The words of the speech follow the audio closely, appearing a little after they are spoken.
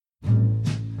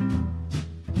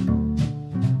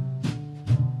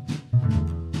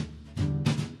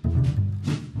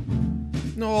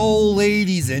Oh,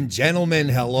 ladies and gentlemen,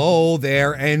 hello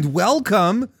there, and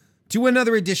welcome to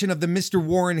another edition of the Mr.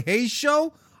 Warren Hayes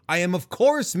Show. I am, of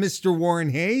course, Mr. Warren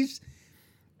Hayes,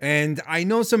 and I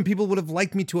know some people would have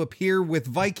liked me to appear with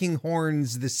Viking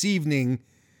horns this evening,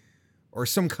 or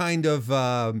some kind of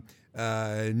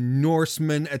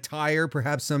Norseman attire,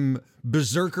 perhaps some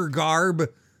berserker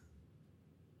garb.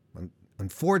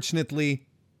 Unfortunately,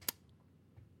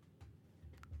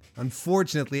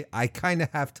 I kind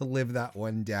of have to live that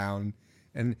one down,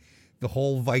 and the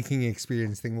whole Viking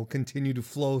experience thing will continue to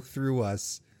flow through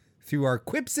us, through our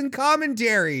quips and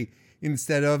commentary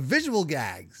instead of visual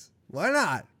gags. Why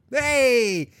not?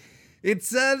 Hey, it's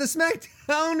the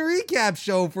SmackDown recap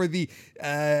show for the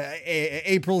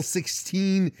April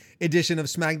 16 edition of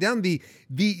SmackDown, the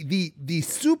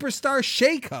Superstar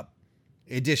Shakeup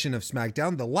edition of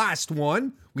SmackDown, the last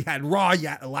one. We had Raw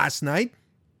last night.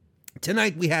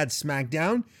 Tonight we had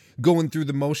SmackDown, going through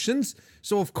the motions.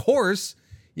 So of course,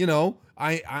 you know,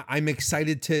 I'm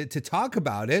excited to talk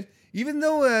about it. Even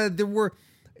though there were,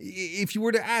 if you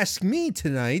were to ask me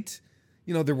tonight,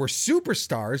 you know, there were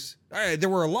superstars. There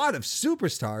were a lot of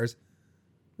superstars,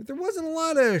 but there wasn't a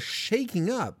lot of shaking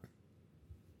up,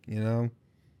 you know.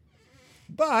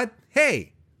 But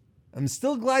hey, I'm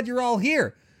still glad you're all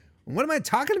here. What am I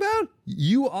talking about?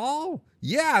 You all?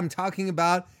 Yeah, I'm talking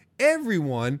about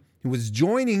everyone who is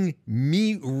joining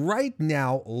me right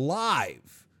now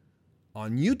live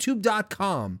on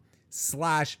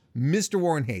youtube.com/Mr.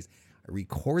 Warren Hayes. I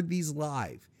record these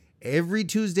live every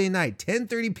Tuesday night,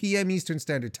 10:30 p.m. Eastern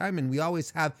Standard Time, and we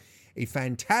always have a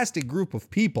fantastic group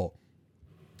of people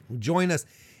who join us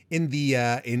in the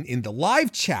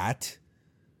live chat,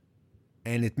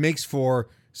 and it makes for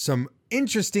some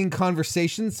interesting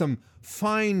conversations, some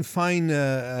fine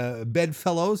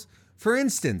bedfellows. For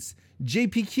instance,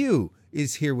 JPQ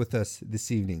is here with us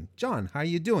this evening. John, how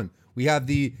you doing? We have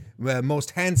the most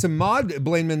handsome mod,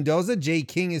 Blaine Mendoza. Jay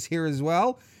King is here as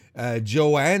well.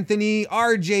 Joe Anthony.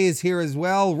 RJ is here as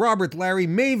well. Robert Larry.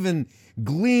 Maven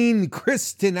Glean.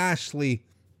 Kristen Ashley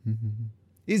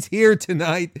is here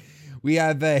tonight. We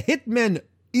have Hitman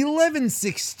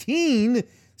 1116.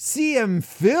 CM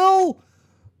Phil.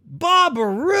 Bob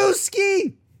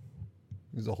Aruski.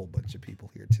 There's a whole bunch of people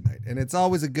here tonight, and it's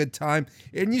always a good time.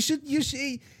 And you should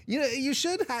take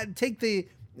the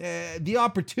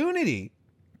opportunity.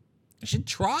 You should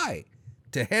try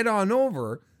to head on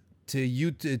over to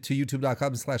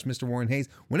youtube.com/Mr. Warren Hayes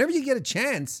whenever you get a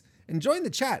chance and join the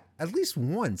chat at least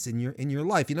once in your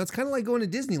life. You know, it's kind of like going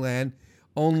to Disneyland,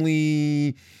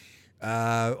 only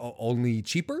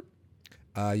cheaper.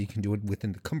 You can do it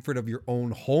within the comfort of your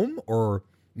own home or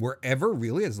wherever,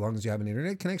 really, as long as you have an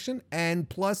internet connection, and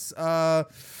plus no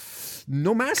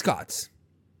mascots,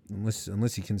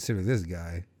 unless you consider this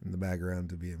guy in the background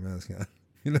to be a mascot.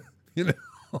 You know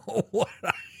what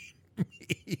I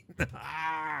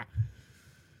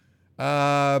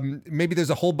mean. Maybe there's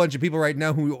a whole bunch of people right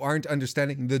now who aren't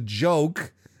understanding the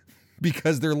joke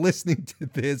because they're listening to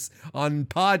this on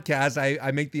podcast.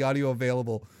 I make the audio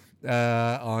available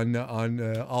on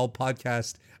all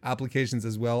podcast applications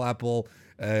as well. Apple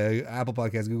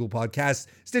Podcasts, Google Podcasts,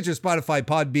 Stitcher, Spotify,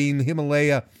 Podbean,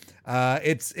 Himalaya.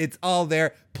 It's all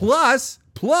there. Plus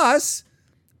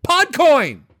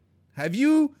Podcoin. Have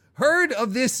you heard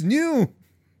of this new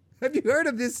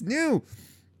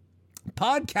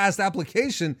podcast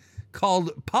application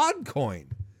called Podcoin?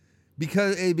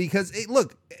 Because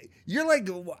look, you're like,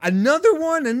 another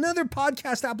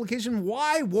podcast application.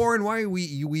 Why, Warren? Why are we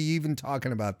even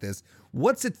talking about this?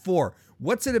 What's it for?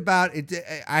 What's it about?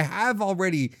 I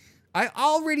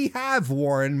already have,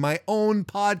 Warren, my own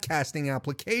podcasting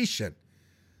application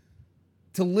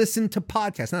to listen to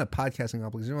podcasts. Not a podcasting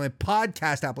application, my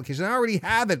podcast application. I already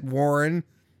have it, Warren.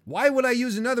 Why would I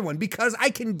use another one? Because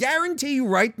I can guarantee you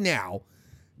right now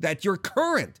that your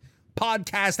current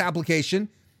podcast application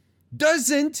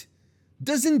doesn't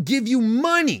give you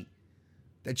money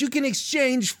that you can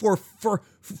exchange for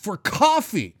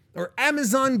coffee or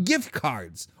Amazon gift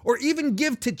cards, or even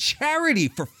give to charity,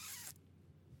 for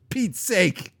Pete's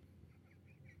sake.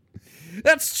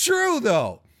 That's true,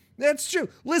 though. That's true.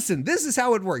 Listen, this is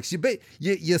how it works. You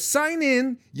sign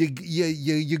in. You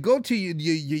go to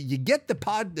you get the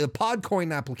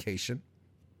Podcoin application.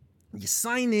 You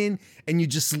sign in and you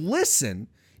just listen.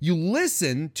 You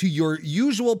listen to your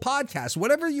usual podcast,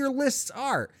 whatever your lists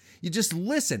are. You just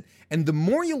listen, and the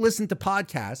more you listen to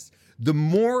podcasts, the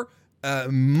more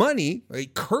money,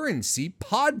 right, currency,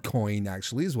 Podcoin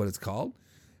actually is what it's called.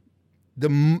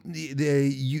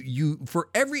 You for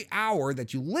every hour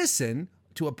that you listen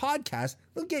to a podcast,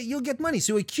 you'll get money.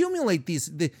 So accumulate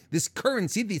this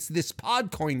currency, this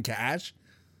Podcoin cash,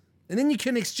 And then you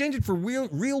can exchange it for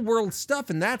real world stuff,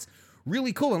 and that's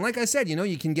really cool. And like I said,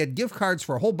 you can get gift cards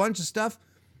for a whole bunch of stuff,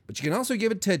 but you can also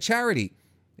give it to charity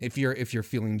if you're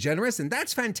feeling generous, and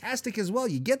that's fantastic as well.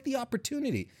 You get the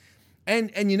opportunity.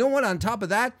 And you know what? On top of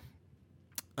that,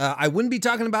 I wouldn't be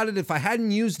talking about it if I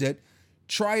hadn't used it.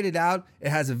 Tried it out. It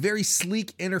has a very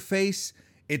sleek interface.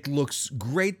 It looks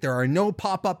great. There are no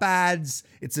pop-up ads.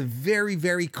 It's a very,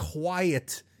 very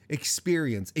quiet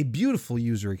experience, a beautiful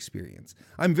user experience.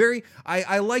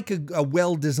 I like a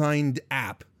well-designed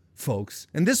app, folks,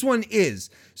 and this one is.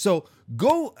 So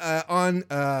go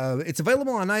it's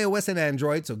available on iOS and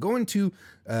Android, so go into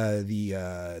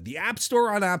the App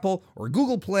Store on Apple or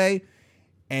Google Play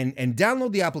and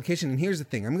download the application. And here's the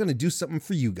thing, I'm going to do something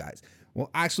for you guys. Well,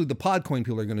 actually, the Podcoin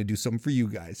people are going to do something for you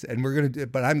guys, and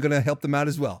but I'm going to help them out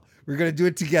as well. We're going to do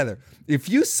it together. If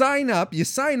you sign up and you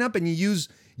sign up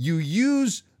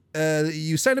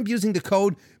using the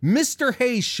code Mr.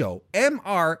 Hayes Show,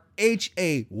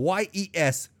 MRHAYES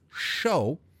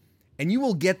Show, and you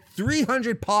will get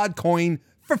 300 Podcoin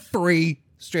for free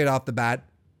straight off the bat.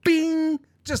 Bing!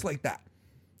 Just like that.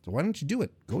 So why don't you do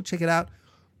it? Go check it out.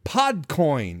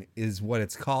 Podcoin is what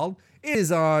it's called. It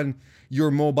is on your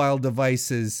mobile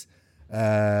device's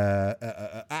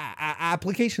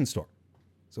application store.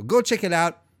 So go check it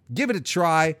out, give it a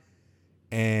try,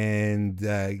 and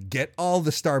get all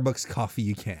the Starbucks coffee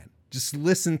you can. Just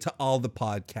listen to all the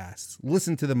podcasts.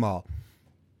 Listen to them all.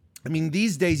 I mean,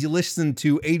 these days you listen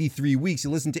to 83 Weeks. You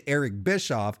listen to Eric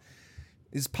Bischoff.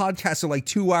 His podcasts are like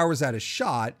 2 hours at a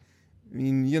shot. I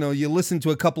mean, you listen to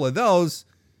a couple of those,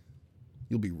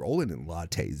 you'll be rolling in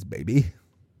lattes, baby.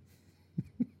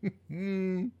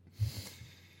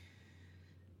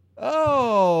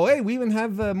 Oh, hey, we even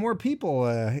have more people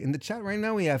in the chat right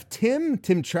now. We have Tim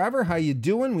Traver. How you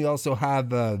doing? We also have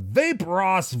Vape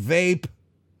Ross Vape.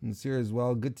 It's here as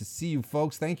well. Good to see you,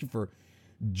 folks. Thank you for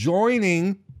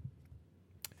joining.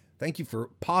 Thank you for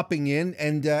popping in.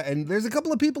 And there's a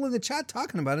couple of people in the chat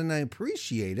talking about it, and I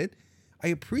appreciate it. I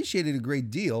appreciate it a great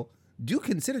deal. Do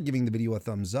consider giving the video a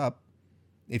thumbs up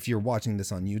if you're watching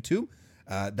this on YouTube.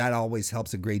 That always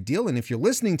helps a great deal. And if you're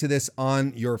listening to this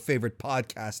on your favorite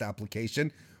podcast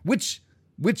application, which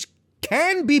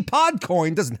can be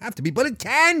Podcoin, doesn't have to be, but it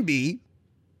can be.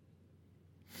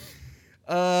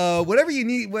 Whatever you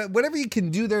need, whatever you can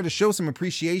do there to show some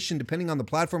appreciation, depending on the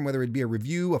platform, whether it be a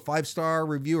review, a 5-star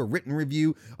review, a written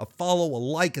review, a follow, a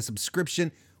like, a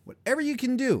subscription, whatever you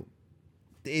can do,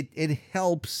 it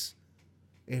helps.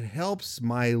 It helps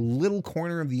my little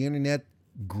corner of the internet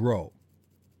grow.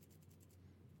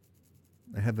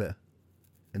 I have an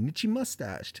itchy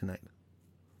mustache tonight.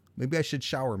 Maybe I should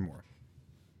shower more.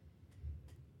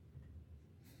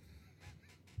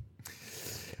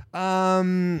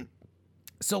 So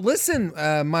listen,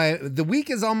 the week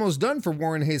is almost done for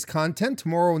Warren Hayes content.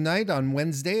 Tomorrow night on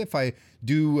Wednesday, if I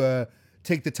do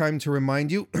take the time to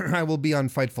remind you, I will be on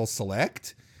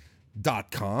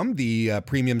FightfulSelect.com, the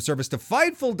premium service to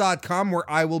Fightful.com, where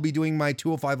I will be doing my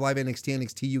 205 Live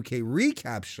NXT UK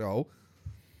recap show.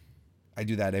 I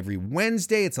do that every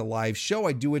Wednesday. It's a live show.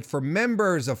 I do it for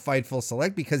members of Fightful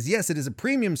Select because, yes, it is a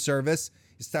premium service.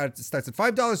 It starts at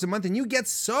 $5 a month, and you get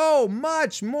so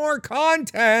much more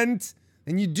content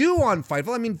than you do on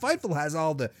Fightful. I mean, Fightful has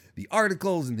all the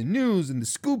articles and the news and the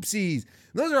scoopsies.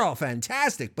 Those are all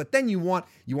fantastic. But then you want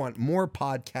more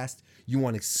podcasts. You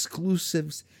want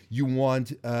exclusives. You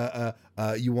want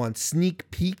sneak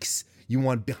peeks. You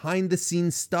want behind the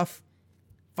scenes stuff.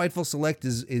 Fightful Select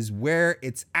is where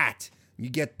it's at. You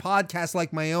get podcasts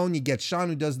like my own. You get Sean,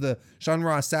 who does the Sean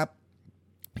Ross Sapp.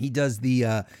 He does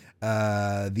the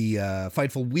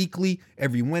Fightful Weekly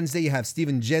every Wednesday. You have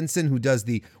Steven Jensen, who does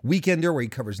the Weekender, where he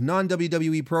covers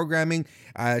non-WWE programming.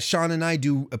 Sean and I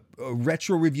do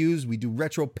retro reviews. We do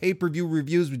retro pay-per-view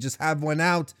reviews. We just have one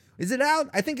out. Is it out?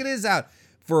 I think it is out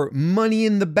for Money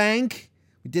in the Bank.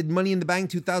 We did Money in the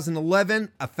Bank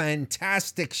 2011, a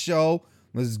fantastic show.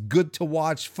 It was good to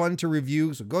watch, fun to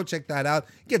review, so go check that out.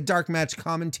 Get dark match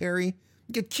commentary,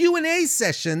 get Q&A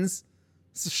sessions.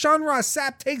 So Sean Ross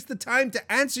Sapp takes the time to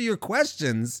answer your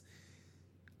questions.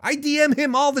 I DM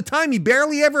him all the time. He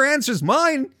barely ever answers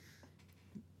mine.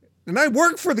 And I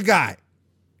work for the guy.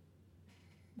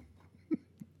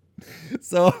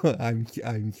 So I'm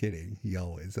kidding. He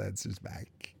always answers back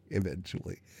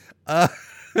eventually. But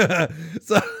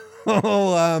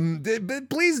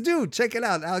please do check it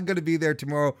out. I'm going to be there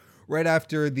tomorrow, right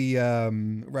after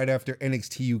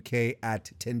NXT UK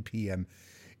at 10 p.m.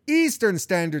 Eastern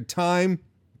Standard Time.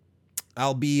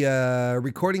 I'll be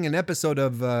recording an episode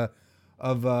of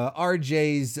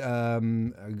RJ's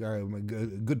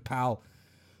good pal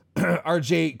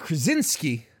RJ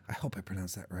Krasinski. I hope I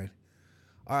pronounced that right.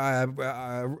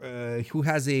 who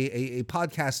has a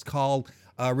podcast called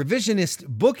Revisionist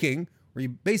Booking, where you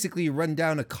basically run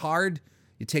down a card.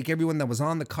 You take everyone that was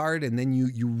on the card and then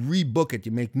you rebook it.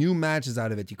 You make new matches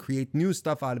out of it. You create new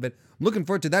stuff out of it. I'm looking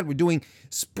forward to that. We're doing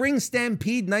Spring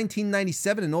Stampede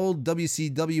 1997, an old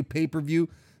WCW pay-per-view.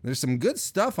 There's some good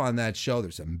stuff on that show.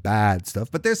 There's some bad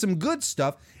stuff, but there's some good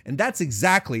stuff. And that's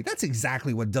exactly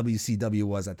what WCW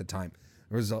was at the time.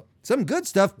 There was some good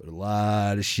stuff, but a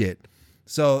lot of shit.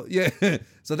 So yeah,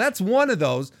 so that's one of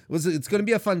those. It's going to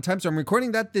be a fun time. So I'm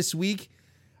recording that this week.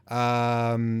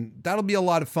 That'll be a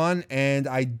lot of fun. And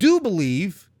I do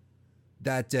believe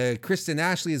that Kristen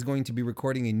Ashley is going to be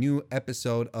recording a new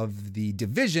episode of The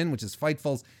Division, which is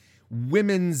Fightful's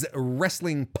women's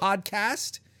wrestling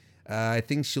podcast. I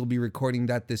think she'll be recording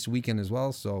that this weekend as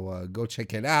well. So go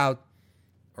check it out,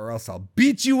 or else I'll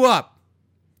beat you up.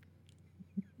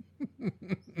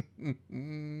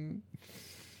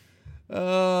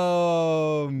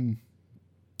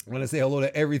 I want to say hello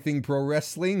to Everything Pro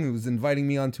Wrestling, who's inviting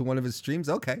me onto one of his streams.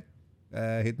 Okay.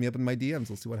 Hit me up in my DMs.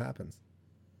 We'll see what happens.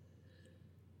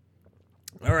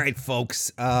 All right,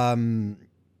 folks.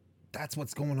 That's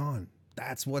what's going on.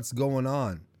 That's what's going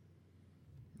on.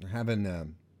 We're having a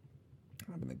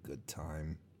good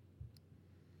time.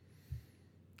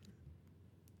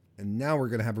 And now we're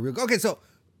going to have a real... Okay, so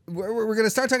we're going to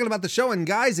start talking about the show. And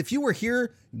guys, if you were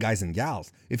here... Guys and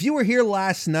gals, if you were here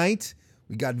last night...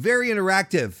 We got very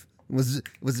interactive. It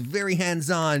was very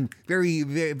hands-on, very,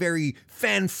 very, very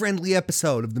fan-friendly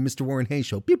episode of the Mr. Warren Hayes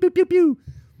Show. Pew, pew, pew, pew.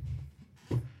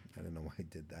 I don't know why I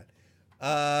did that.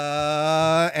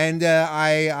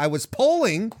 I was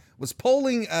polling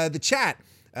the chat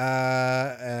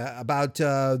about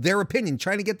their opinion,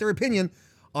 trying to get their opinion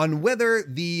on whether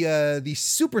the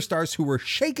superstars who were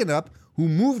shaken up, who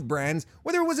moved brands,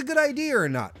 whether it was a good idea or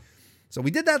not. So we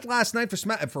did that last night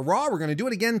for Raw. We're going to do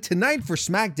it again tonight for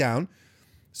SmackDown.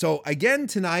 So again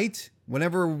tonight,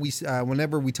 whenever we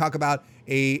talk about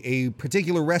a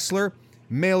particular wrestler,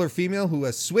 male or female, who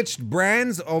has switched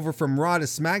brands over from Raw to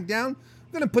SmackDown,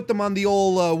 I'm going to put them on the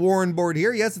old Warren board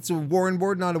here. Yes, it's a Warren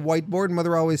board, not a whiteboard.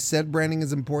 Mother always said branding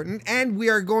is important. And we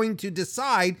are going to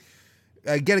decide,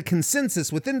 get a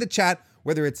consensus within the chat,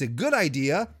 whether it's a good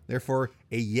idea, therefore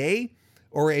a yay,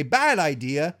 or a bad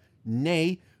idea,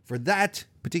 nay, for that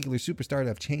particular superstar to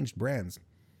have changed brands.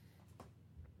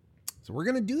 So we're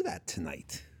going to do that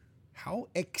tonight. How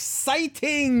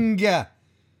exciting!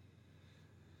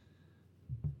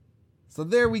 So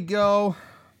there we go.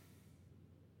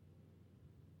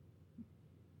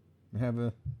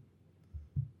 Wait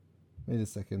a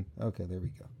second. Okay, there we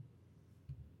go.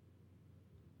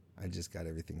 I just got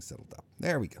everything settled up.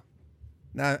 There we go.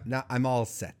 Now I'm all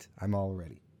set. I'm all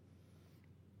ready.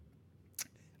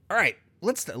 All right.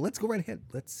 Let's go right ahead.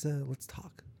 Let's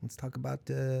talk. Let's talk about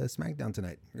SmackDown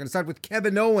tonight. We're gonna start with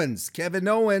Kevin Owens. Kevin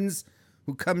Owens,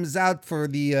 who comes out for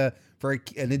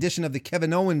an edition of the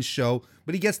Kevin Owens Show,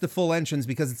 but he gets the full entrance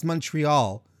because it's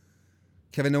Montreal.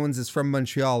 Kevin Owens is from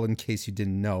Montreal, in case you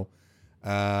didn't know,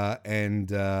 and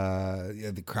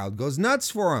the crowd goes nuts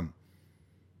for him.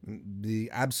 The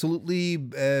absolutely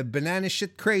banana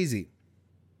shit crazy.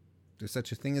 There's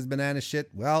such a thing as banana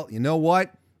shit. Well, you know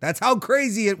what? That's how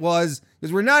crazy it was,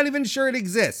 because we're not even sure it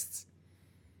exists.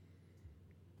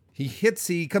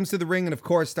 He comes to the ring and, of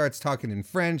course, starts talking in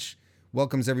French,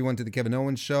 welcomes everyone to the Kevin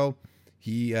Owens Show.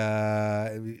 He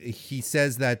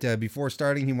says that before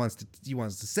starting, he wants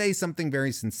to say something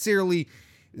very sincerely.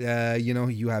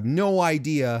 You have no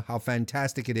idea how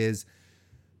fantastic it is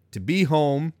to be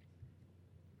home.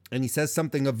 And he says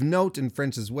something of note in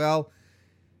French as well.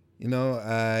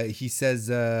 He says,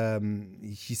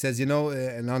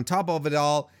 and on top of it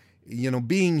all,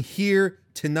 being here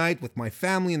tonight with my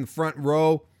family in the front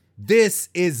row, this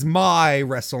is my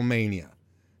WrestleMania.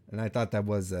 And I thought that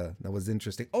was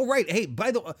interesting. Oh, right. Hey, by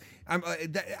the way, I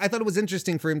thought it was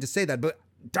interesting for him to say that, but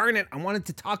darn it, I wanted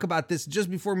to talk about this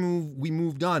just before we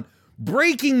moved on.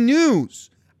 Breaking news.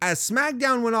 As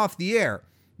SmackDown went off the air,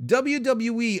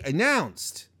 WWE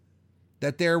announced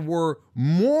that there were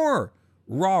more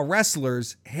Raw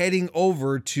wrestlers heading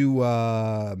over to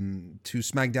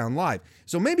SmackDown Live.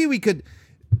 So maybe we could...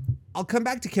 I'll come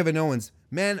back to Kevin Owens.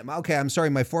 Man, okay, I'm sorry,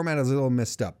 my format is a little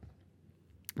messed up.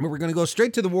 But we're going to go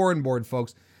straight to the Warren board,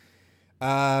 folks.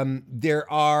 There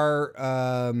are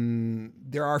 4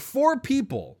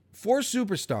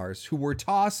 superstars who were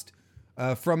tossed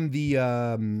from the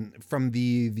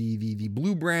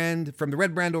blue brand, from the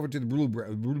red brand over to the blue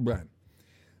brand.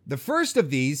 The first of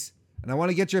these, and I want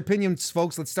to get your opinions,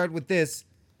 folks. Let's start with this.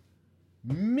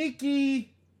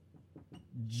 Mickie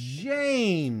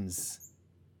James.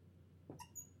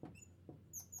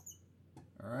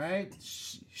 All right.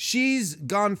 She's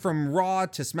gone from Raw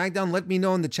to SmackDown. Let me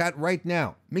know in the chat right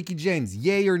now. Mickie James,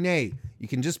 yay or nay? You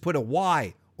can just put a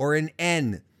Y or an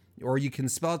N, or you can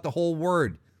spell out the whole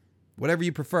word, whatever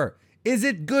you prefer. Is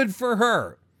it good for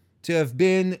her to have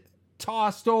been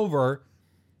tossed over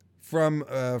from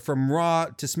Raw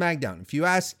to SmackDown? If you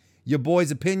ask your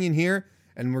boy's opinion here,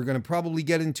 and we're going to probably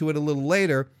get into it a little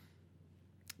later,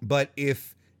 but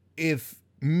if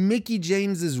Mickie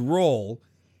James's role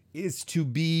is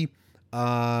to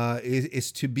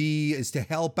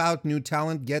help out new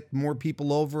talent, get more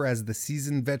people over as the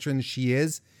seasoned veteran she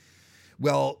is,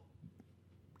 well,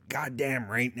 goddamn,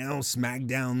 right now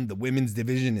SmackDown, the women's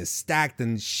division is stacked,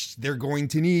 and they're going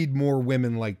to need more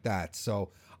women like that. So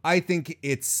I think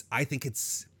it's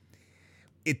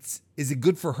is it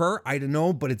good for her? I don't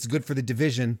know, but it's good for the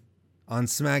division on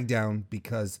SmackDown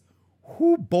because,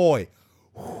 whoo boy,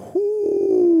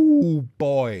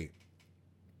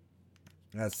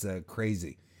 that's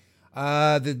crazy.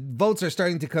 The votes are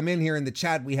starting to come in here in the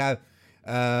chat. We have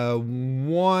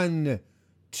 1,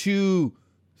 2,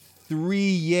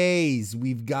 3 yays.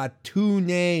 We've got 2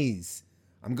 nays.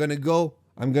 I'm gonna go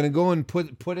and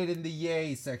put it in the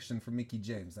yay section for Mickie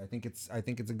James. I think it's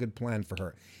a good plan for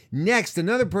her. Next,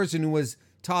 another person who was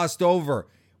tossed over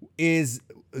is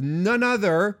none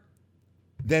other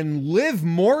than Liv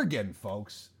Morgan,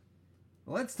 folks.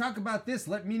 Let's talk about this.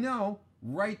 Let me know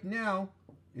right now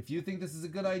if you think this is a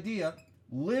good idea.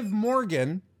 Liv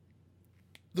Morgan,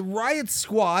 the Riot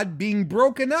Squad being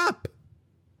broken up.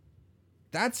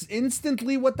 That's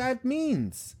instantly what that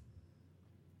means.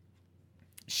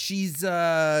 She's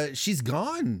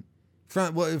gone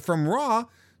from Raw.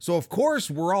 So of course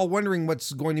we're all wondering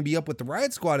what's going to be up with the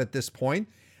Riot Squad at this point.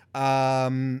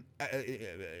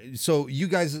 So you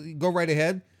guys go right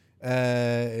ahead.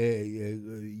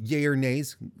 Yay or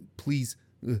nays, please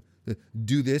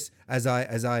do this as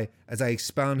I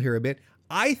expound here a bit.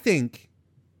 I think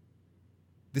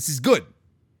this is good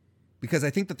because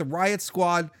I think that the Riot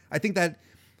Squad, I think that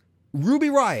Ruby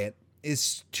Riott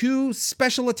is too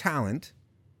special a talent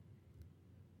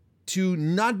to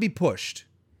not be pushed.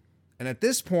 And at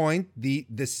this point, the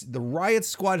Riot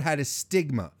Squad had a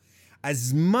stigma.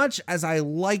 As much as I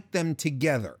like them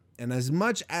together, and as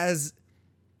much as,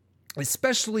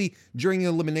 especially during the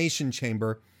Elimination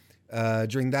Chamber,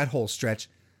 during that whole stretch,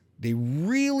 they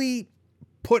really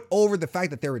put over the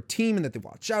fact that they're a team and that they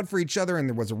watch out for each other. And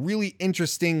there was a really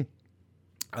interesting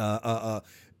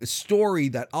story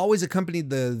that always accompanied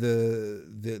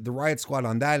the Riot Squad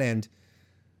on that end.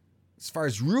 As far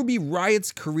as Ruby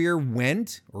Riott's career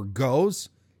went or goes,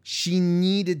 she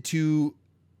needed to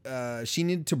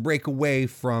break away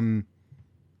from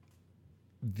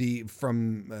the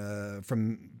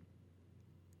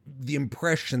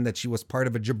impression that she was part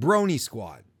of a jabroni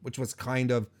squad, which was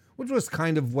kind of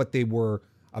what they were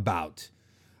about.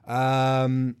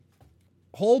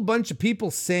 Whole bunch of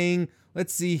people saying,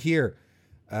 let's see here.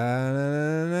 We've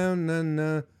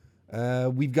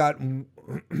got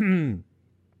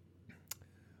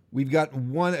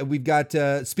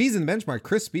Spees in the benchmark.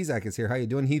 Chris Spizak is here. How you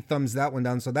doing? He thumbs that one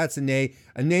down. So that's a nay.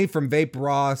 A nay from Vape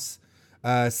Ross.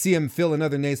 CM Phil,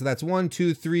 another nay. So that's 1,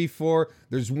 2, 3, 4.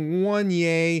 There's one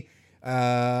yay.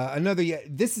 Another yay.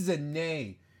 This is a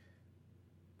nay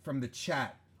from the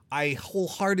chat. I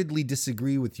wholeheartedly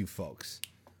disagree with you folks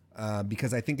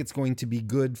because I think it's going to be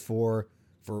good for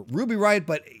Ruby Riott,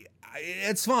 but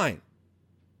it's fine.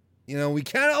 You know, we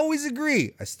can't always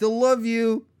agree. I still love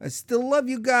you. I still love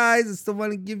you guys. I still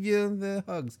want to give you the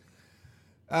hugs.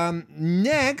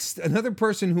 Next, another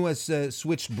person who has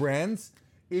switched brands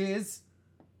is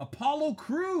Apollo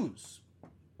Crews.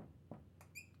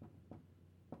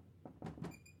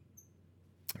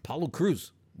 Apollo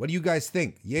Crews. What do you guys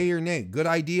think? Yay or nay? Good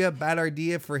idea? Bad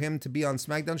idea for him to be on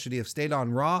SmackDown? Should he have stayed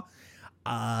on Raw?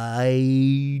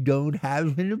 I don't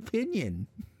have an opinion.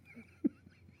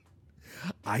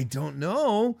 I don't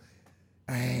know.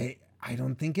 I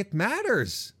don't think it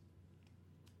matters.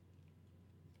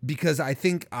 Because I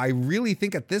really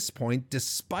think at this point,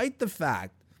 despite the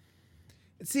fact,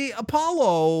 see,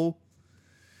 Apollo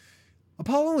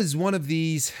is one of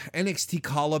these NXT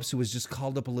call-ups who was just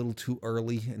called up a little too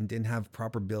early and didn't have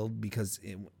proper build because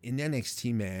in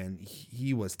NXT, man,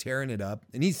 he was tearing it up.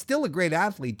 And he's still a great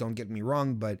athlete, don't get me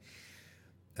wrong, but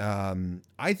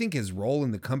I think his role in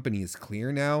the company is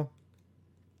clear now.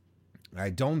 I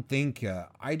don't think they're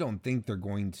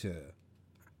going to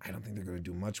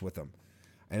do much with him.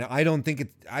 And I don't think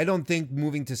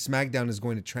moving to SmackDown is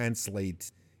going to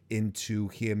translate into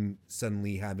him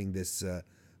suddenly having this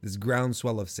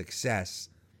groundswell of success.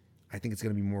 I think it's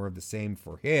going to be more of the same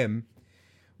for him.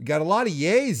 We got a lot of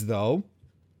yays though.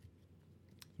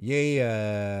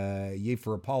 Yay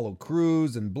for Apollo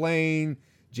Crews and Blaine,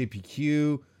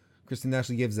 JPQ. Kristen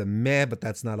Ashley gives a meh, but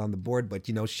that's not on the board. But,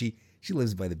 she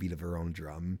lives by the beat of her own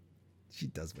drum. She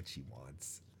does what she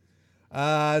wants.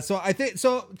 So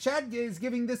Chad is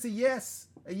giving this a yes,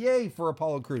 a yay for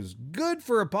Apollo Crews. Good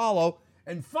for Apollo.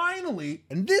 And finally,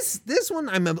 and this one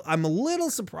I'm a little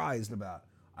surprised about.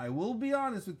 I will be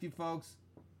honest with you folks.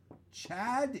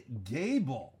 Chad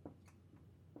Gable.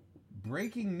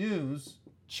 Breaking news.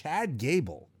 Chad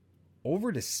Gable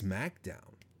over to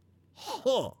SmackDown.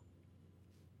 Huh.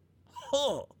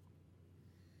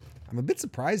 I'm a bit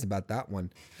surprised about that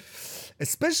one.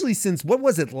 Especially since, what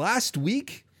was it, last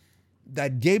week?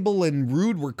 That Gable and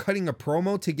Rude were cutting a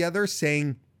promo together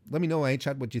saying, let me know,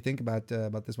 Chad, what you think about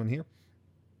this one here.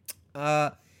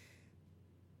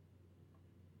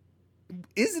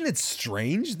 Isn't it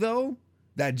strange, though,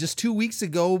 that just 2 weeks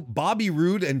ago, Bobby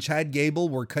Roode and Chad Gable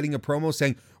were cutting a promo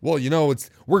saying, well,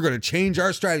 we're going to change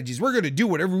our strategies. We're going to do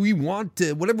whatever we want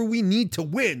to, whatever we need to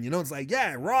win. It's like,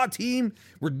 yeah, Raw team,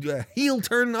 we're heel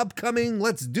turn upcoming.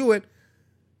 Let's do it.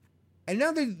 And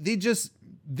now they just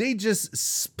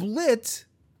split.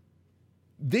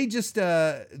 They just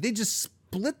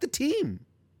split the team.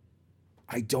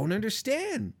 I don't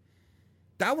understand.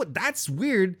 That's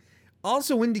weird.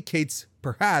 Also indicates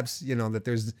perhaps, that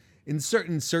there's, in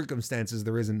certain circumstances,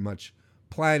 there isn't much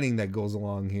planning that goes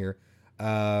along here.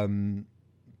 But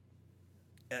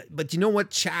you know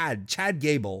what? Chad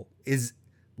Gable is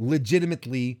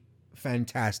legitimately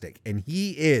fantastic. And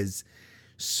he is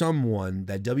someone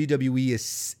that WWE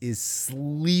is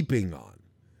sleeping on.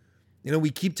 We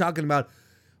keep talking about,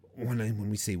 when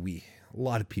we say we, a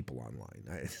lot of people online.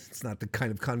 It's not the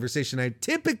kind of conversation I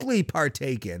typically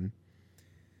partake in.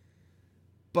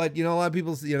 But, a lot of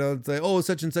people, it's like, oh,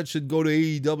 such and such should go to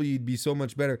AEW. It'd be so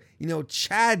much better.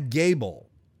 Chad Gable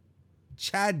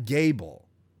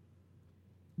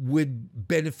would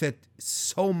benefit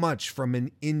so much from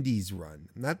an Indies run.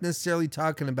 I'm not necessarily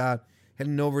talking about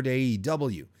heading over to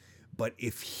AEW. But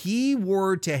if he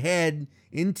were to head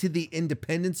into the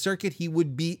independent circuit, he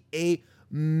would be a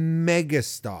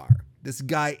megastar. This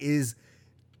guy is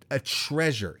a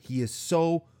treasure. He is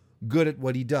so good at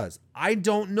what he does. I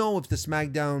don't know if the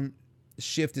SmackDown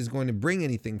shift is going to bring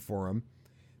anything for him,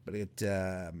 but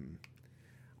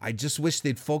I just wish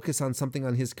they'd focus on something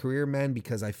on his career, man,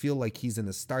 because I feel like he's in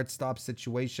a start-stop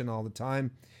situation all the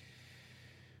time.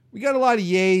 We got a lot of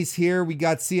yays here. We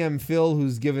got CM Phil,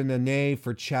 who's given a nay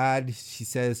for Chad. He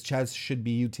says Chad should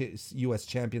be U.S.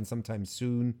 champion sometime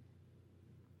soon.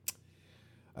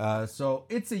 So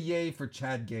it's a yay for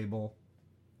Chad Gable.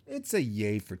 It's a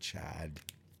yay for Chad.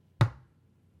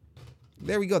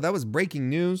 There we go. That was breaking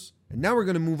news. And now we're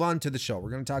going to move on to the show.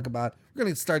 We're going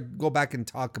to go back and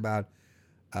talk about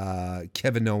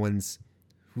Kevin Owens,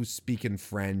 who's speaking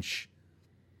French.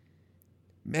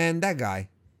 Man, that guy.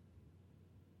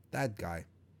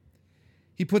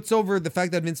 He puts over the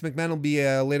fact that Vince McMahon will be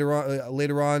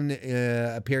later on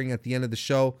appearing at the end of the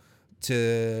show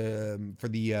for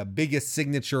the biggest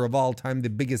signature of all time, the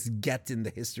biggest get in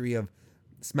the history of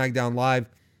SmackDown Live.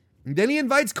 And then he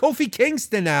invites Kofi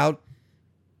Kingston out,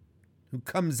 who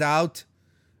comes out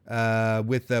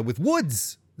with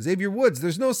Woods, Xavier Woods.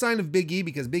 There's no sign of Big E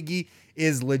because Big E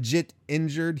is legit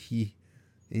injured. He's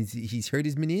hurt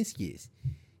his meniscus.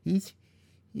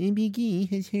 Big E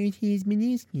has hurt his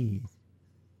meniscus.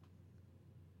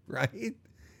 Right?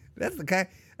 That's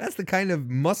the kind of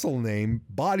muscle name,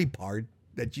 body part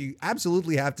that you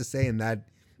absolutely have to say in that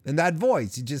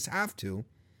voice. You just have to.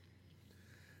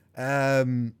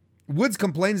 Woods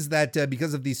complains that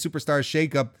because of the superstar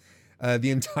shakeup,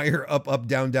 the entire up,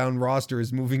 down roster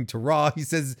is moving to Raw. He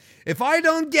says, if I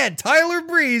don't get Tyler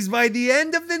Breeze by the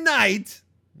end of the night,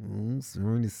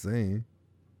 sorry to say,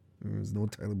 there's no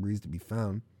Tyler Breeze to be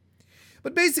found.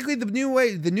 But basically, the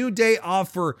New Day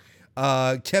offer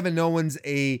Kevin Owens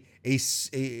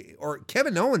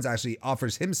Kevin Owens actually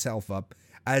offers himself up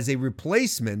as a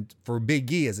replacement for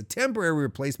Big E, as a temporary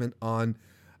replacement on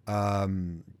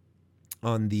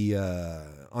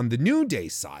the New Day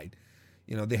side.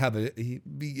 They have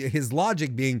his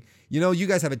logic being, you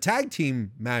guys have a tag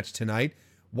team match tonight.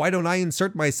 Why don't I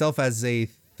insert myself as a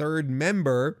third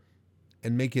member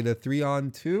and make it a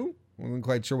 3-on-2? I wasn't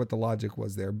quite sure what the logic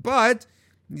was there, but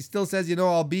he still says,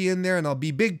 I'll be in there and I'll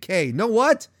be Big K. No,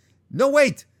 what? No,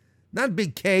 wait, not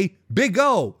Big K, Big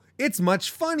O. It's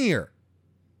much funnier.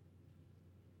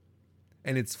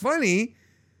 And it's funny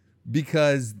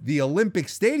because the Olympic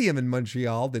Stadium in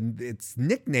Montreal, its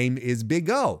nickname is Big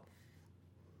O.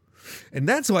 And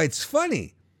that's why it's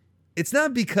funny. It's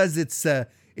not because it's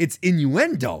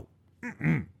innuendo.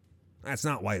 That's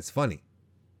not why it's funny.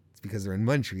 It's It's because they're in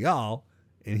Montreal,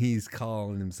 and he's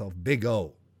calling himself Big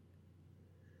O.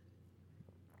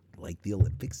 Like the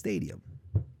Olympic Stadium.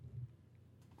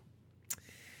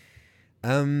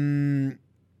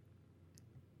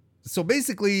 So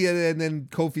basically, and then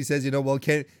Kofi says, well,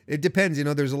 it depends.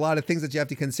 There's a lot of things that you have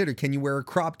to consider. Can you wear a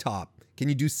crop top? Can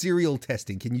you do cereal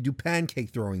testing? Can you do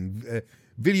pancake throwing?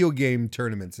 Video game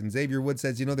tournaments? And Xavier Woods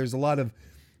says, there's a lot of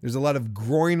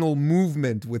groinal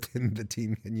movement within the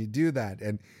team. Can you do that?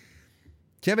 And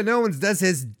Kevin Owens does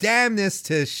his damnness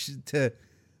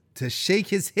to shake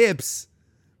his hips,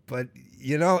 but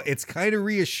it's kind of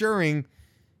reassuring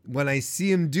when I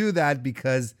see him do that,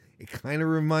 because it kind of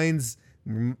reminds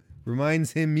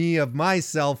me of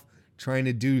myself trying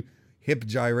to do hip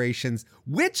gyrations,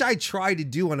 which I try to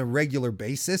do on a regular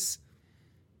basis.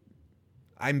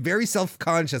 I'm very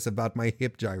self-conscious about my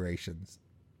hip gyrations.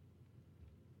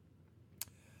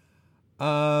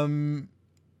 So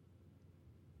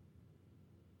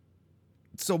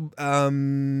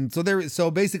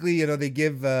basically, they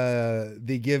give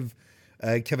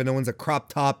Kevin Owens a crop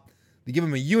top. They give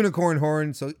him a unicorn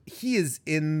horn, so he is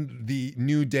in the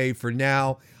New Day for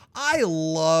now. I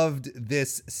loved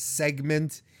this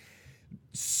segment.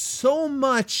 So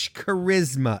much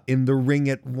charisma in the ring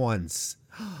at once.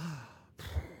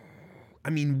 I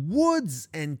mean, Woods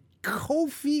and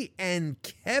Kofi and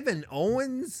Kevin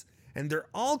Owens, and they're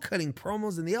all cutting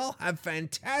promos, and they all have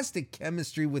fantastic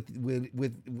chemistry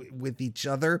with each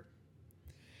other.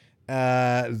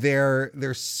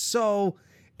 They're so,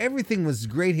 everything was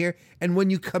great here. And when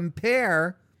you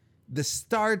compare the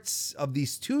starts of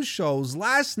these two shows,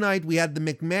 last night we had the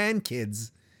McMahon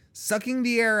kids sucking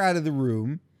the air out of the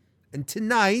room, and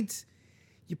tonight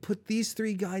you put these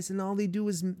three guys and all they do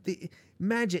is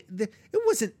magic. It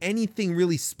wasn't anything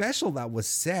really special that was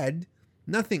said,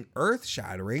 nothing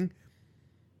earth-shattering,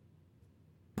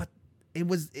 but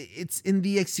it's in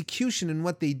the execution and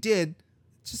what they did.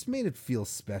 It just made it feel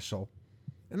special.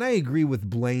 And I agree with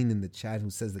Blaine in the chat, who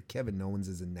says that Kevin Owens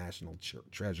is a national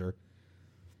treasure.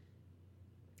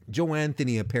 Joe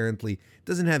Anthony apparently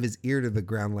doesn't have his ear to the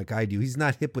ground like I do. He's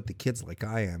not hip with the kids like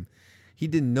I am. He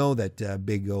didn't know that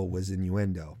Big O was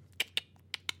innuendo.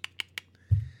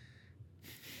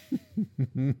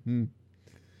 And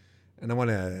I want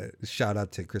to shout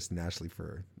out to Kristen Ashley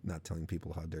for not telling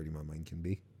people how dirty my mind can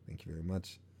be. Thank you very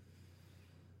much.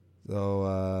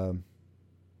 So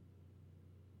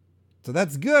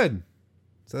that's good.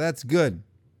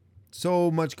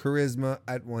 So much charisma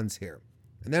at once here.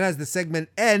 And then as the segment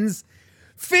ends,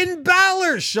 Finn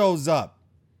Balor shows up.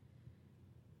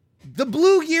 The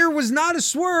blue gear was not a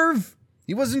swerve.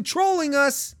 He wasn't trolling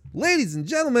us. Ladies and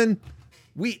gentlemen,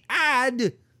 we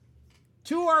add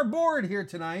to our board here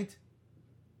tonight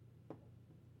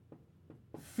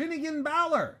Finnegan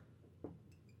Balor.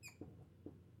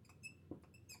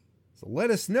 So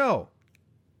let us know.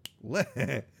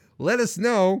 Let us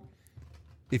know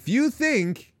if you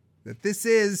think that this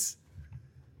is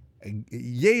a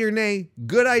yay or nay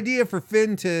good idea for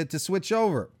Finn to switch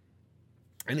over.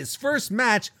 And his first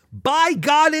match, by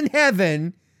God in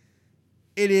heaven,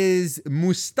 it is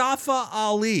Mustafa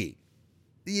Ali.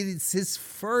 It's his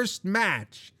first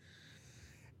match.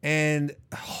 And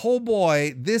oh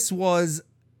boy, this was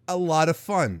a lot of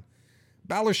fun.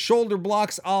 Balor shoulder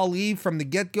blocks Ali from the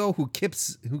get-go, who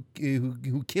kips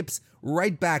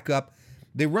right back up.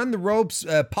 They run the ropes,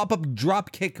 pop-up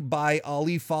drop kick by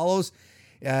Ali follows.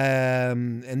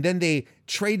 And then they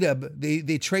trade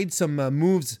some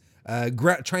moves,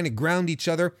 trying to ground each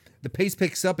other. The pace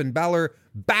picks up and Balor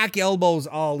back elbows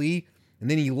Ali,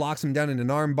 and then he locks him down in an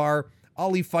arm bar.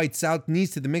 Ali fights out, knees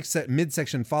to the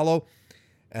midsection follow,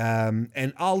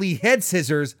 and Ali head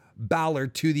scissors Balor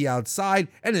to the outside,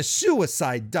 and a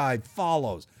suicide dive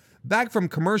follows. Back from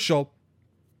commercial,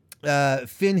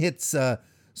 Finn hits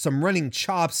some running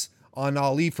chops on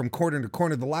Ali from corner to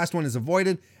corner. The last one is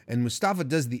avoided, and Mustafa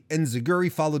does the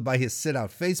enziguri, followed by his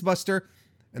sit-out facebuster.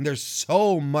 And there's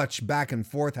so much back and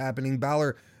forth happening.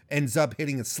 Balor ends up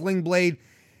hitting a sling blade.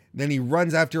 Then he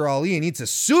runs after Ali and eats a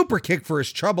super kick for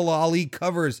his trouble. Ali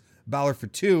covers Balor for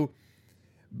two.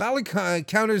 Balor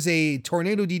counters a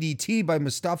tornado DDT by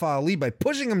Mustafa Ali by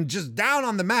pushing him just down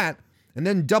on the mat and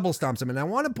then double stomps him. And I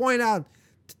want to point out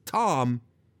to Tom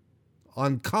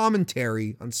on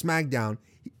commentary on SmackDown,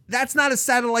 that's not a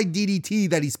satellite DDT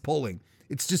that he's pulling.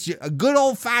 It's just a good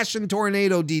old-fashioned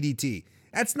tornado DDT.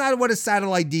 That's not what a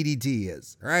satellite DDT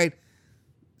is, all right?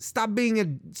 Stop being a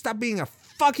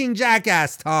fucking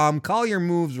jackass, Tom. Call your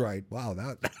moves right. Wow,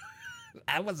 that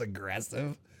was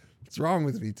aggressive. What's wrong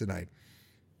with me tonight?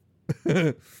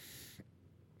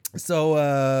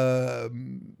 So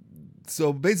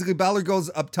So basically, Balor goes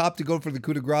up top to go for the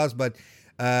coup de grace, but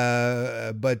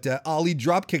Ali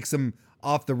drop kicks him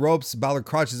off the ropes. Balor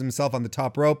crotches himself on the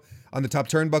top rope, on the top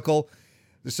turnbuckle.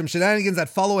 There's some shenanigans that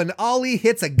follow, and Ali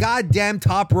hits a goddamn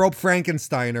top rope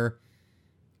Frankensteiner.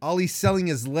 Ali selling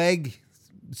his leg,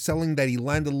 selling that he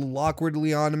landed a little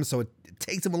awkwardly on him, so it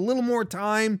takes him a little more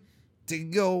time to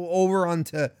go over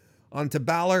onto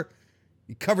Balor.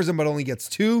 He covers him, but only gets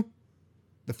 2.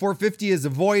 The 450 is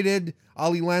avoided.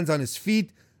 Ali lands on his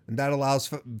feet, and that allows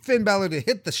Finn Balor to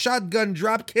hit the shotgun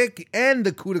drop kick and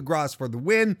the coup de grace for the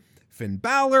win. Finn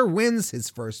Balor wins his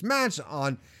first match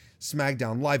on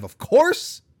SmackDown Live. Of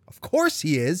course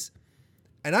he is.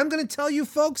 And I'm going to tell you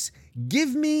folks,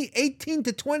 give me 18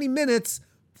 to 20 minutes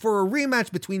for a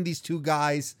rematch between these two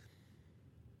guys.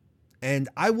 And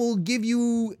I will give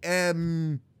you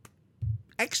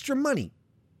extra money.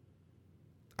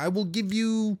 I will give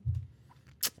you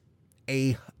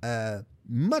a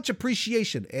much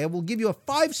appreciation. I will give you a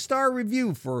 5-star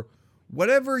review for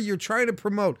whatever you're trying to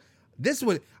promote. These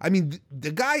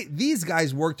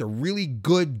guys worked a really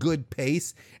good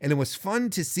pace, and it was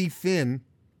fun to see Finn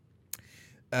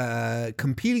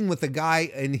competing with a guy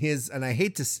in his, and I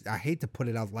hate to put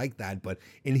it out like that, but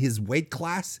in his weight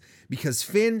class, because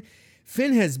Finn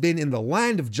has been in the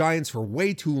land of giants for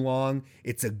way too long.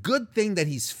 It's a good thing that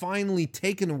he's finally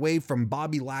taken away from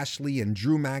Bobby Lashley and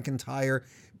Drew McIntyre,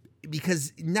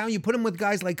 because now you put him with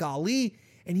guys like Ali,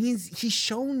 and he's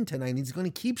shown tonight. He's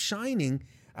going to keep shining.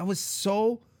 That was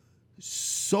so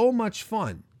much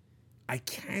fun. I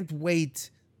can't wait.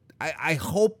 I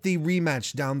hope they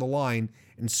rematch down the line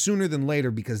and sooner than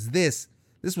later, because this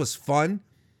was fun,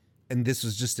 and this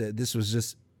was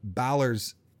just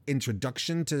Balor's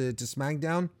introduction to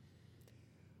SmackDown.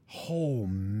 Oh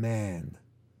man.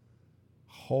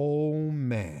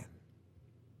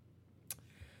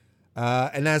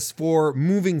 And as for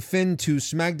moving Finn to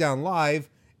SmackDown Live,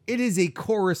 it is a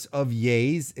chorus of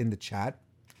yays in the chat.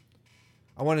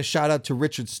 I want to shout out to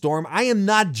Richard Storm. I am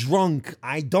not drunk.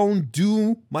 I don't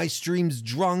do my streams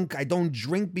drunk. I don't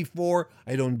drink before.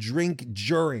 I don't drink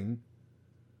during.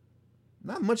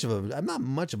 I'm not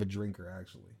much of a drinker,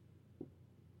 actually.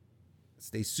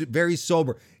 Stay very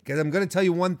sober. Because I'm going to tell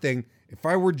you one thing. If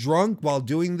I were drunk while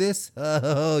doing this,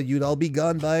 you'd all be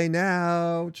gone by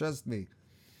now. Trust me.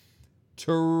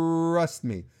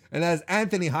 And as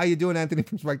Anthony, how you doing, Anthony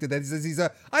from Perspective? He says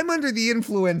I'm under the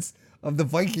influence of the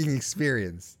Viking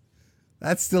experience.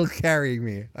 That's still carrying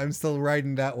me. I'm still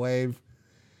riding that wave.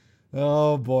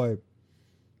 Oh boy.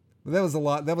 That was a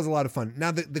lot of fun.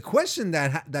 Now the question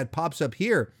that pops up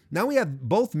here, now we have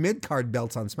both mid-card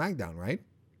belts on SmackDown, right?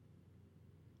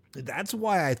 That's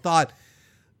why I thought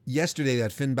yesterday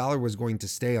that Finn Balor was going to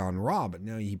stay on Raw, but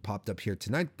now he popped up here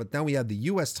tonight. But now we have the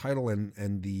US title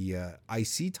and the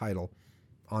IC title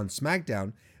on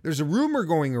SmackDown. There's a rumor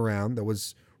going around that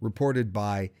was reported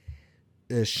by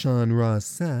Sean Ross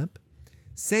Sapp,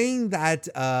 saying that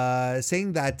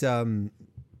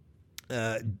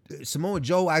Samoa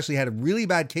Joe actually had a really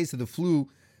bad case of the flu,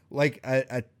 like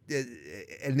an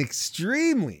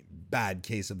extremely bad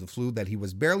case of the flu, that he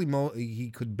was he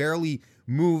could barely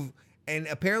move, and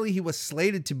apparently he was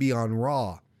slated to be on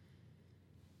Raw.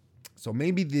 So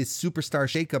maybe the Superstar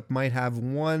Shakeup might have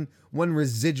one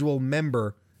residual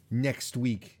member next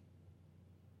week.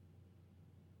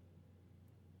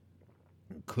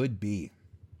 Could be.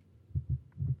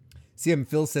 CM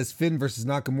Phil says Finn versus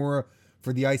Nakamura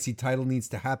for the IC title needs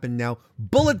to happen now.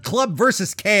 Bullet Club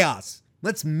versus Chaos.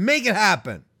 Let's make it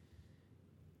happen.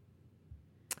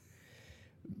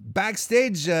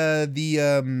 Backstage,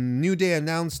 the New Day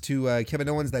announced to Kevin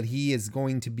Owens that he is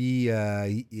going to be,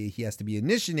 he has to be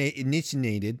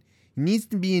initiated. He needs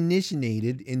to be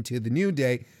initiated into the New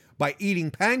Day by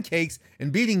eating pancakes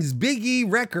and beating his Big E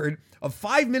record of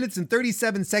 5 minutes and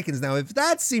 37 seconds. Now, if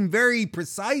that seemed very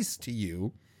precise to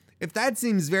you, if that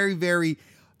seems very, very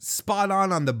spot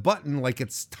on the button, like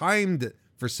it's timed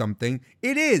for something,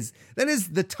 it is. That is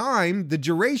the time, the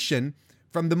duration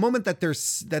from the moment that their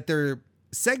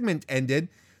segment ended,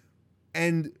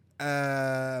 and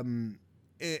from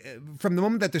the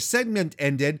moment that their segment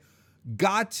ended,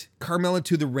 got Carmella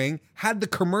to the ring, had the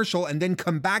commercial, and then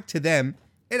come back to them.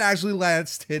 It actually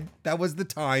lasted. That was the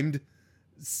time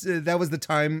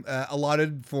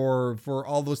allotted for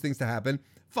all those things to happen.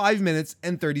 5 minutes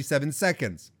and 37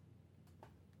 seconds.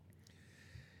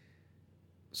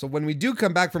 So when we do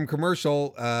come back from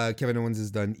commercial, Kevin Owens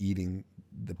is done eating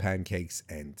the pancakes,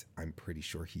 and I'm pretty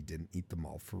sure he didn't eat them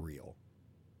all for real.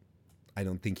 I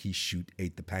don't think he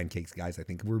ate the pancakes, guys. I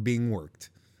think we're being worked.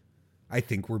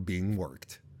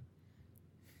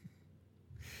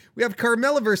 We have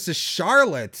Carmella versus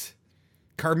Charlotte.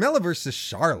 Carmella versus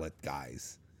Charlotte,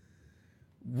 guys.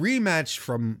 Rematch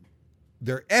from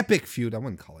their epic feud. I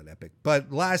wouldn't call it epic,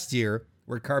 but last year,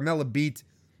 where Carmella beat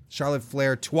Charlotte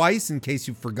Flair twice, in case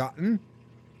you've forgotten.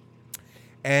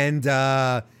 And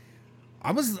I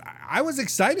was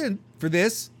excited for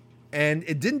this, and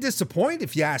it didn't disappoint,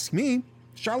 if you ask me.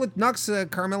 Charlotte knocks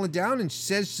Carmella down, and she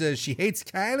says she hates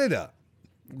Canada.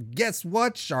 Guess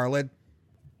what, Charlotte?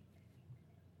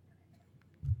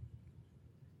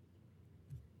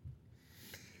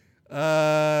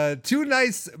 Carmella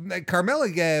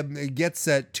gets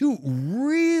two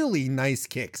really nice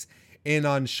kicks in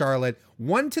on Charlotte.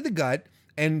 One to the gut,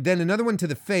 and then another one to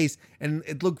the face, and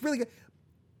it looked really good.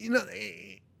 You know,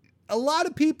 a lot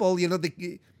of people, you know,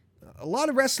 a lot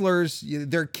of wrestlers,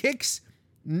 their kicks,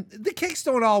 the kicks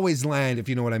don't always land, if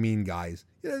you know what I mean, guys.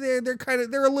 You know,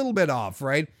 they're a little bit off,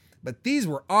 right? But these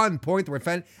were on point. They were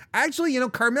fun. Actually, you know,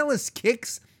 Carmella's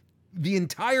kicks the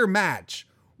entire match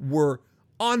were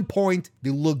on point.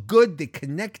 They look good. They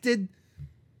connected.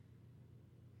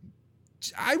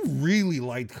 I really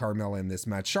liked Carmella in this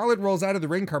match. Charlotte rolls out of the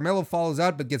ring. Carmella follows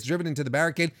out, but gets driven into the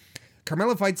barricade.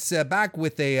 Carmella fights back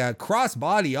with a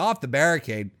crossbody off the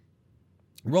barricade.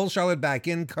 Rolls Charlotte back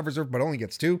in, covers her, but only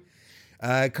gets two.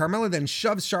 Carmella then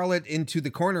shoves Charlotte into the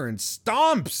corner and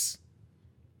stomps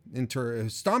her in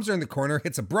the corner,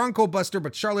 hits a Bronco Buster,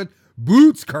 but Charlotte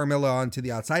boots Carmella onto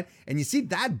the outside. And you see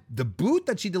that the boot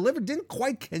that she delivered didn't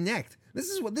quite connect. This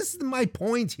is my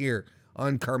point here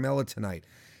on Carmella tonight.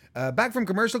 Back from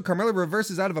commercial, Carmella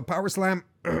reverses out of a power slam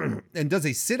and does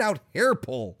a sit-out hair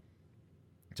pull,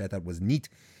 which I thought was neat.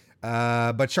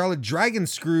 But Charlotte dragon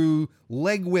screw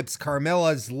leg whips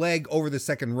Carmella's leg over the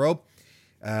second rope.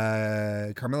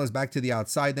 Carmella's back to the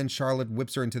outside. Then Charlotte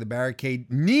whips her into the barricade.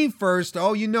 Knee first.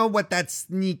 Oh, you know what that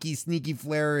sneaky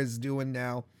Flair is doing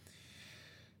now.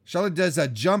 Charlotte does a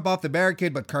jump off the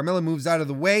barricade, but Carmella moves out of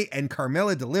the way, and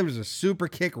Carmella delivers a super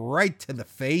kick right to the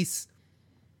face.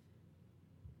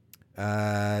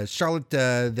 Charlotte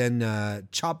then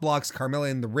chop blocks Carmella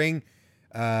in the ring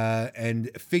and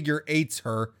figure eights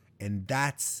her, and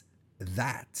that's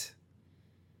that.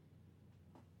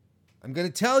 I'm going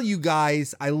to tell you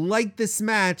guys, I like this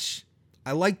match.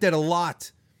 I liked it a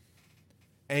lot.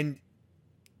 And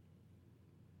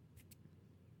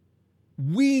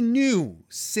we knew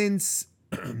since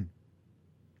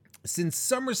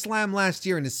SummerSlam last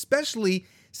year, and especially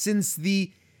since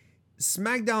the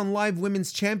SmackDown Live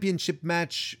Women's Championship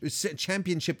rematch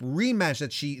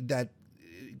that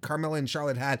Carmella and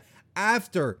Charlotte had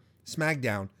after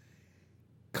SmackDown,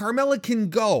 Carmella can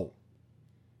go.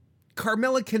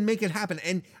 Carmella can make it happen.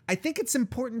 And I think it's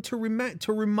important to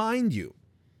remind you,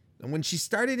 when she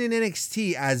started in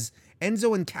NXT as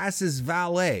Enzo and Cass's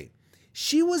valet,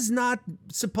 she was not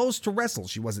supposed to wrestle.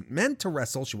 She wasn't meant to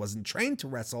wrestle. She wasn't trained to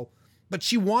wrestle, but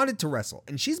she wanted to wrestle.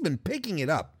 And she's been picking it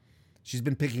up. She's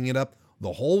been picking it up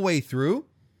the whole way through.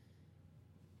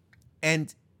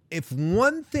 And if the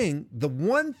one thing that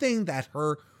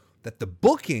the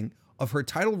booking of her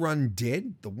title run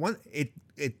did,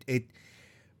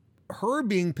 her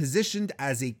being positioned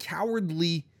as a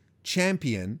cowardly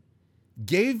champion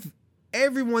gave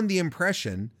everyone the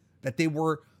impression that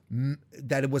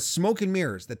that it was smoke and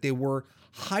mirrors, that they were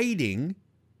hiding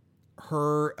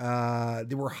her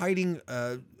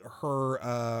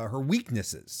her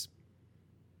weaknesses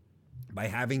by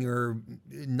having her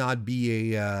not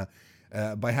be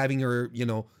by having her, you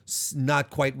know, not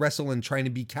quite wrestle and trying to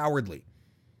be cowardly.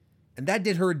 And that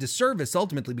did her a disservice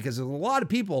ultimately, because there's a lot of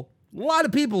people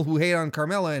who hate on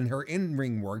Carmella and her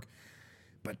in-ring work.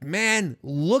 But man,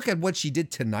 look at what she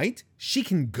did tonight. She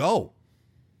can go.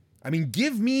 I mean,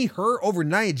 give me her over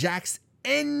Nia Jax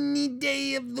any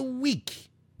day of the week,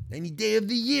 any day of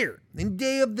the year, any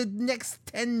day of the next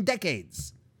 10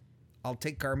 decades. I'll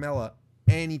take Carmella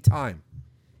anytime.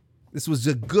 This was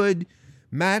a good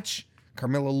match.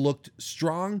 Carmella looked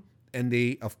strong, and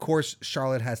of course,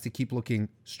 Charlotte has to keep looking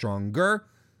stronger.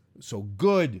 So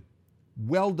good.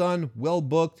 Well done. Well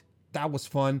booked. That was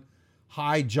fun.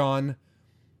 Hi, John.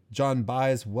 John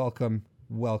Baez, welcome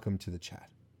to the chat.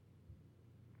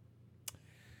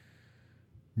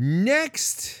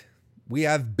 Next, we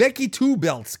have Becky Two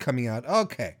Belts coming out.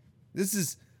 Okay, this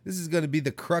is going to be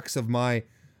the crux of my.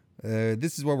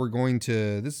 This is what we're going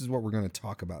to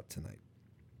talk about tonight.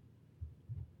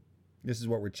 This is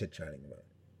what we're chit-chatting about.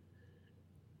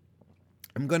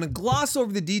 I'm going to gloss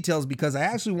over the details because I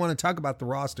actually want to talk about the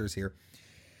rosters here.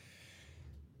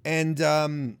 And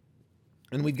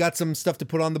we've got some stuff to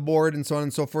put on the board and so on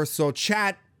and so forth. So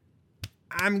chat,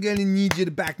 I'm going to need you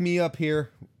to back me up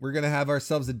here. We're going to have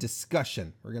ourselves a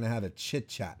discussion. We're going to have a chit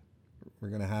chat. We're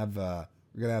going to have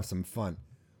some fun.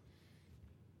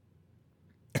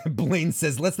 Blaine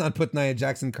says, let's not put Nia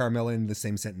Jax and Carmella in the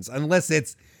same sentence. Unless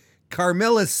it's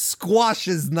Carmella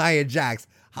squashes Nia Jax.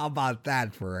 How about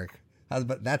that,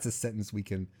 that's a sentence we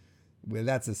can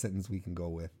go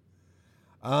with.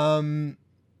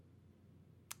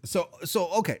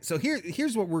 So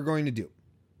here's what we're going to do.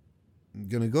 I'm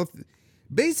going to go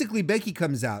basically Becky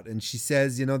comes out and she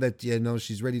says, that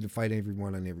she's ready to fight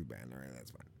everyone on every brand. All right,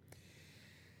 that's fine.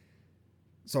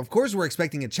 So of course we're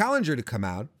expecting a challenger to come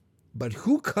out, but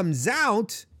who comes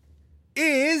out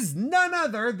is none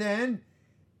other than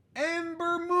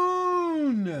Ember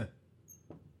Moon.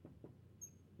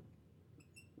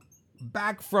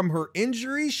 Back from her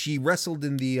injury, she wrestled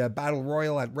in the Battle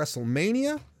Royal at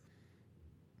WrestleMania.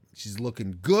 She's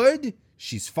looking good.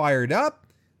 She's fired up.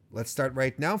 Let's start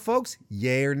right now, folks.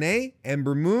 Yay or nay?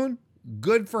 Ember Moon,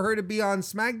 good for her to be on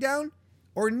SmackDown?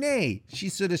 Or nay, she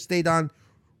should have stayed on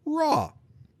Raw?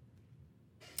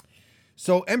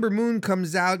 So Ember Moon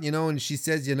comes out, and she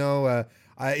says,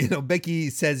 Becky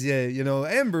says,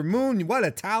 Ember Moon, what a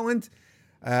talent.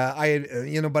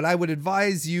 But I would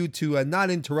advise you to not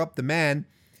interrupt the man.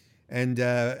 And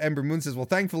Ember Moon says, well,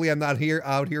 thankfully, I'm not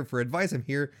out here for advice. I'm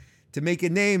here to make a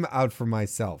name out for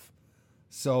myself.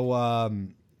 So I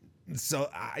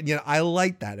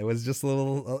like that. It was just a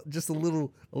little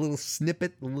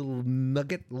snippet, a little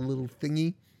nugget, a little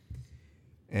thingy,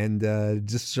 and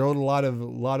just showed a lot of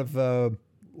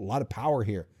power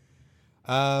here.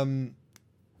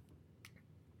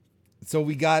 So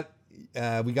we got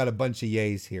a bunch of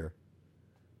yays here.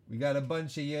 We got a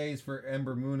bunch of yays for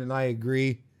Ember Moon, and I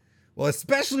agree. Well,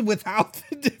 especially with how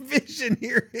the division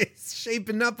here is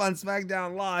shaping up on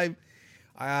SmackDown Live.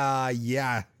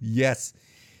 Yes.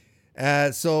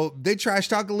 So they trash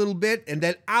talk a little bit, and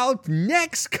then out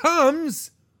next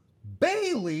comes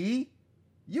Bayley.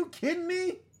 You kidding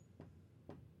me?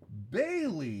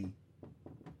 Bayley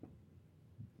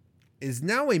is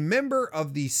now a member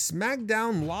of the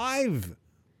SmackDown Live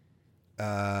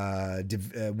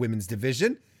women's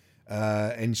division.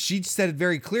 And she said it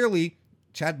very clearly.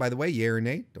 Chat, by the way, yay or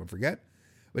nay, don't forget.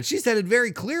 But she said it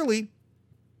very clearly.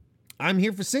 I'm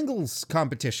here for singles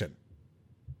competition.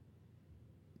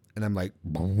 And I'm like,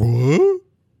 what?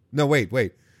 No, wait.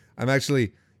 I'm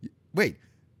actually, wait.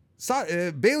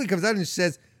 Bayley comes out and she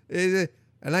says,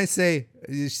 and I say,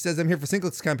 she says, I'm here for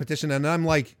singles competition. And I'm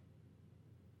like,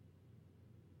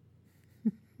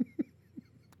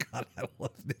 God, I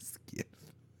love this gift.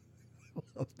 I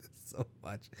love this so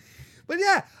much. But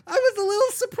yeah, I was a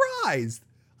little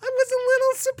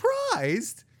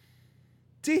surprised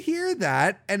to hear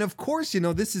that. And of course,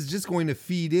 this is just going to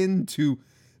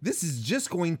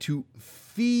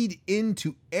feed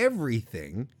into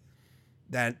everything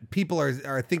that people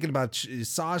are thinking about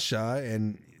Sasha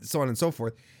and so on and so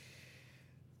forth.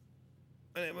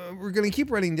 We're going to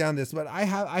keep running down this, but I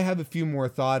have a few more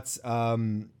thoughts.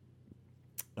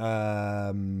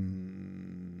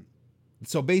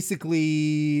 So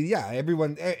basically, yeah,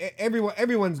 everyone's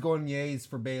going yays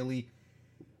for Bayley,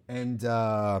 and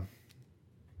I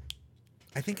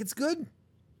think it's good.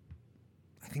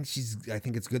 I think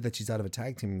it's good that she's out of a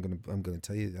tag team. I'm gonna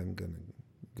tell you, I'm gonna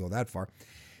go that far.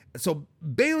 So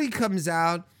Bayley comes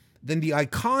out, then the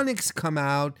Iconics come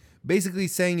out, basically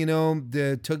saying,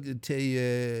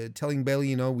 telling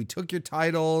Bayley, we took your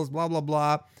titles, blah blah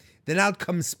blah. Then out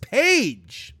comes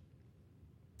Paige.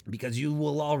 Because you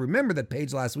will all remember that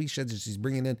Paige last week said that she's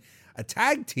bringing in a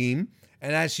tag team.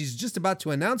 And as she's just about to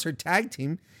announce her tag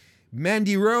team,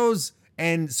 Mandy Rose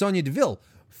and Sonya Deville,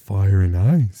 Fire and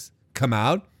Ice, come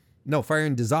out. No, Fire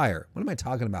and Desire. What am I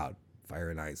talking about?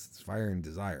 Fire and Ice. It's Fire and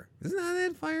Desire. Isn't that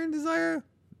it? Fire and Desire?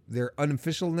 Their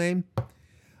unofficial name.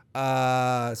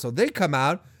 So they come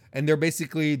out and they're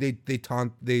basically, they tout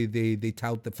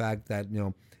the fact that,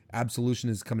 Absolution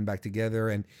is coming back together.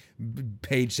 And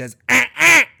Paige says,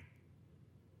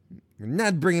 we're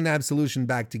not bringing Absolution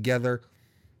back together.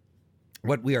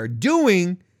 What we are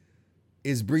doing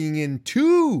is bringing in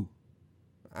two.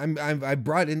 I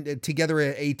brought in together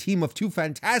a team of two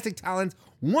fantastic talents.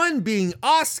 One being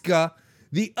Asuka,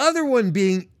 the other one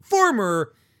being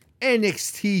former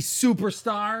NXT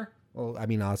superstar. Well, I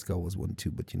mean Asuka was one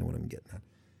too, but you know what I'm getting at.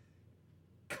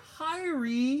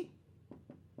 Kairi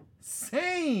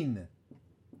Sane.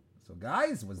 So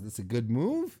guys, was this a good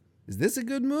move? Is this a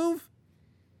good move?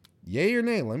 Yay or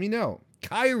nay? Let me know.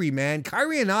 Kairi, man.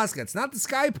 Kairi and Asuka. It's not the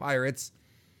Sky Pirates.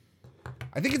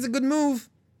 I think it's a good move.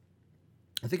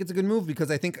 Because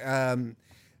I think Io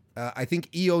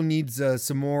needs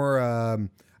some more. I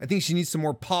think she needs some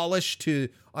more polish to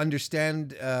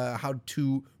understand how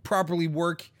to properly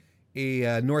work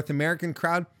a North American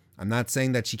crowd. I'm not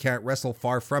saying that she can't wrestle,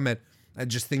 far from it, I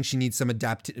just think she needs a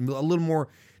little more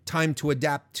time to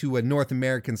adapt to a North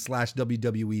American /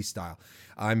 WWE style.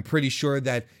 I'm pretty sure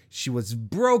that she was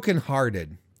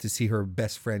brokenhearted to see her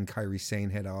best friend Kairi Sane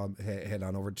head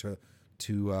on over to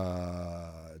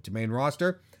main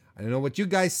roster. I don't know what you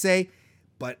guys say,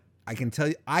 but I can tell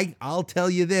you, I'll tell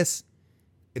you this: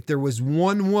 if there was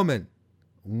one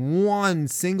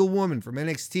single woman from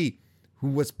NXT who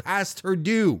was past her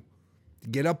due to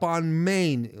get up on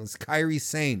main, it was Kairi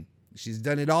Sane. She's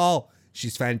done it all.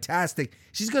 She's fantastic.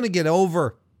 She's going to get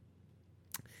over.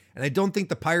 And I don't think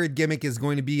the pirate gimmick is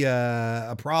going to be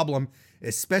a problem,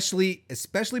 especially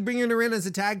bringing her in as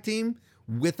a tag team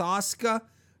with Asuka.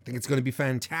 I think it's going to be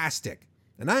fantastic.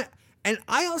 And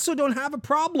I also don't have a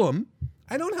problem.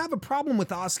 I don't have a problem with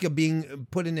Asuka being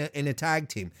put in a tag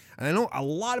team. And I know a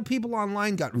lot of people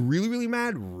online got really, really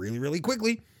mad really, really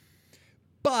quickly.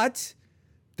 But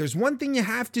there's one thing you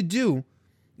have to do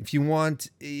if you want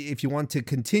to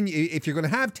continue. If you're going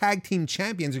to have tag team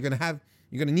champions, you're going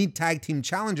to need tag team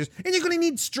challengers, and you're going to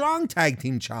need strong tag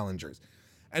team challengers.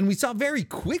 And we saw very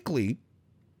quickly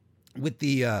with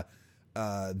the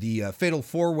Fatal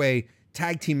 4-Way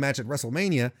tag team match at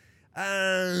WrestleMania,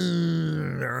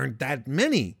 there aren't that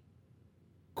many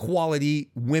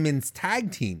quality women's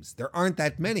tag teams. There aren't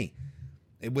that many.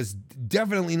 It was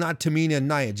definitely not Tamina and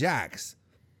Nia Jax.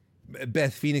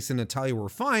 Beth Phoenix and Natalya were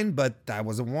fine, but that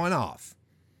was a one-off.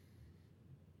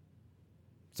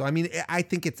 So I mean, I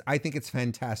think it's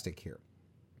fantastic here,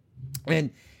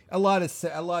 and a lot of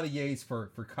yays for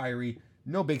Kairi.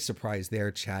 No big surprise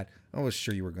there, chat. I was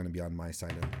sure you were going to be on my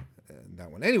side of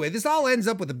that one. Anyway, this all ends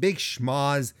up with a big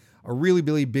schmoz, a really,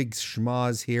 really big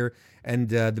schmoz here, and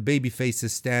the baby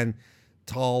faces stand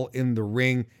tall in the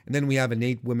ring, and then we have an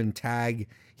 8-woman tag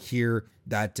here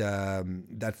that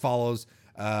follows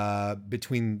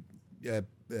between the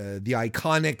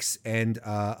Iconics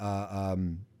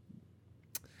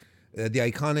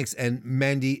and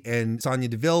Mandy and Sonya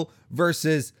Deville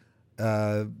versus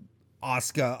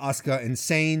Asuka and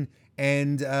Sane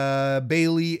and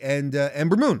Bayley and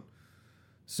Ember Moon.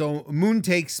 So Moon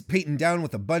takes Peyton down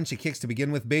with a bunch of kicks to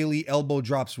begin with. Bayley elbow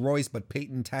drops Royce, but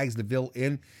Peyton tags Deville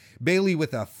in. Bayley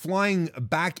with a flying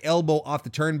back elbow off the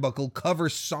turnbuckle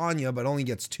covers Sonya, but only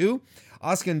gets 2.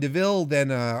 Asuka and Deville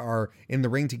then are in the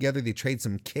ring together. They trade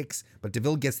some kicks, but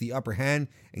Deville gets the upper hand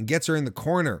and gets her in the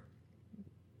corner.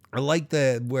 I like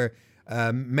where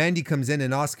Mandy comes in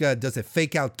and Asuka does a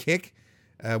fake out kick,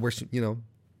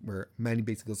 where Mandy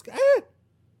basically goes, ah!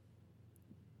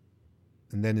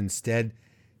 And then instead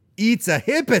eats a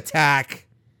hip attack.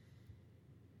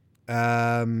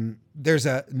 There's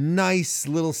a nice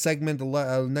little segment,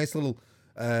 a nice little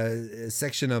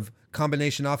section of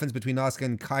combination offense between Asuka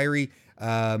and Kairi.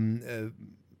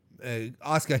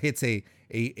 Asuka hits a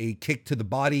kick to the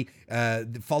body,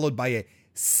 followed by a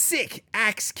sick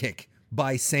axe kick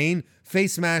by Sane.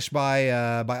 Face smash by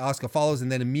Asuka follows,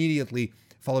 and then immediately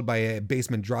followed by a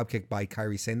basement drop kick by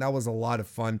Kairi Sane. That was a lot of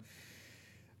fun.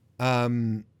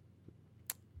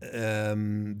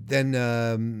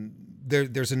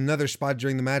 There's another spot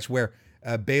during the match where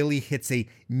Bayley hits a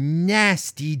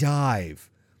nasty dive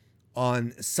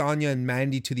on Sonya and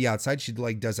Mandy to the outside. She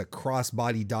does a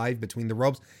crossbody dive between the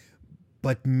ropes,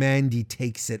 but Mandy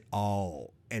takes it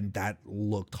all, and that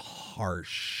looked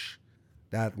harsh.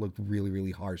 That looked really,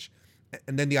 really harsh.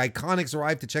 And then the Iconics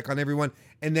arrive to check on everyone,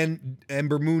 and then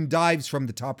Ember Moon dives from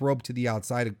the top rope to the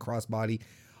outside, a crossbody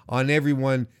on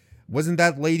everyone. Wasn't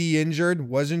that lady injured?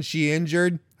 Wasn't she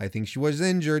injured? I think she was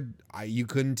injured. You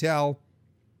couldn't tell.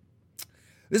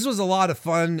 This was a lot of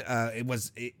fun.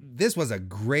 This was a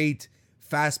great,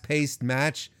 fast-paced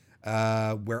match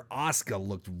where Asuka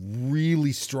looked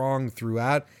really strong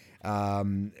throughout.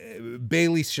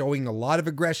 Bayley showing a lot of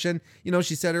aggression.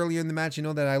 She said earlier in the match,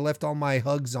 that I left all my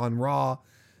hugs on Raw.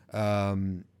 I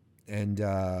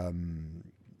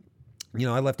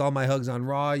left all my hugs on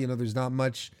Raw. There's not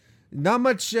much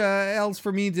else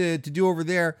for me to do over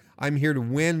there. I'm here to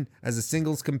win as a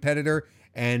singles competitor.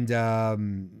 And,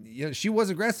 she was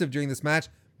aggressive during this match.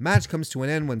 Match comes to an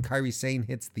end when Kairi Sane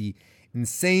hits the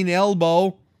insane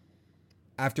elbow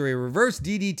after a reverse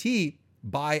DDT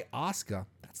by Asuka.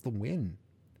 That's the win.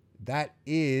 That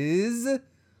is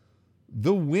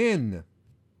the win.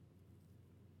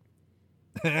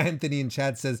 Anthony in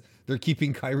chat says they're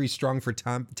keeping Kairi strong for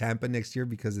Tampa next year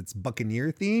because it's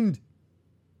Buccaneer themed.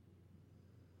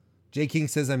 J King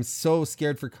says, I'm so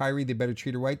scared for Kairi. They better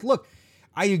treat her right. Look,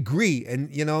 I agree.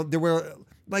 And, there were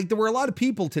a lot of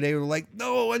people today who were like,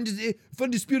 no, if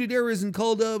Undisputed Era isn't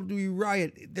called up, we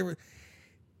riot. There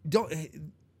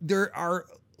are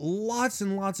lots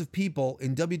and lots of people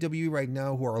in WWE right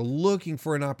now who are looking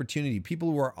for an opportunity.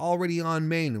 People who are already on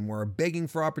main and who are begging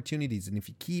for opportunities. And if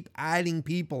you keep adding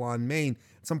people on main,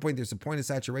 at some point there's a point of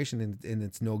saturation and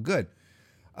it's no good.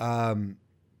 And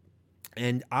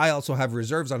I also have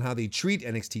reserves on how they treat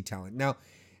NXT talent. Now,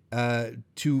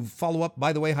 to follow up,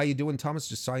 by the way, how you doing, Thomas?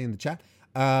 Just saw you in the chat.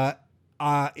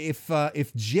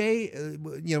 If Jay,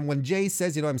 when Jay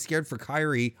says, I'm scared for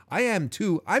Kyrie, I am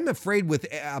too. I'm afraid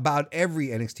about every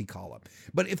NXT call up.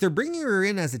 But if they're bringing her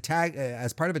in as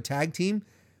as part of a tag team,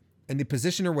 and they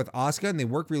position her with Asuka and they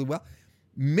work really well,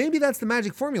 maybe that's the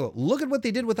magic formula. Look at what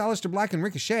they did with Aleister Black and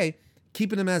Ricochet,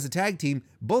 keeping them as a tag team.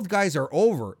 Both guys are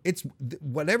over. It's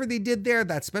whatever they did there,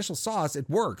 that special sauce, it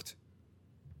worked.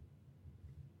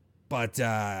 But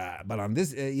on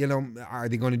this, are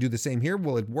they going to do the same here?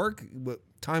 Will it work?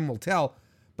 Time will tell.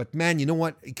 But man, you know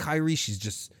what? Kyrie, she's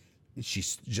just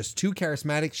too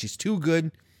charismatic. She's too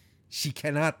good. She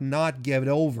cannot not get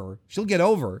over. She'll get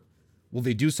over. Will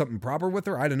they do something proper with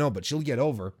her? I don't know, but she'll get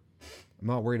over. I'm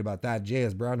not worried about that.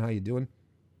 J.S. Brown, how you doing?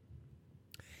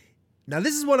 Now,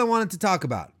 this is what I wanted to talk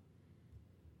about.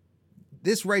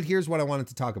 This right here is what I wanted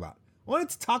to talk about. I wanted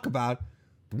to talk about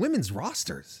the women's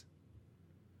rosters.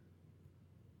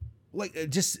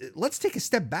 Let's take a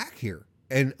step back here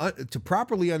and to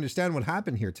properly understand what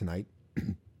happened here tonight.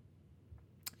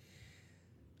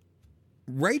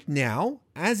 Right now,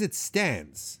 as it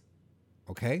stands,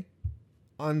 okay,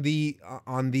 on the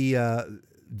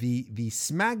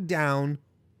SmackDown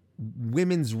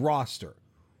women's roster,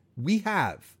 we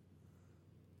have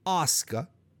Asuka,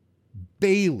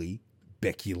 Bayley,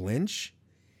 Becky Lynch,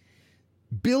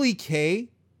 Billie Kay,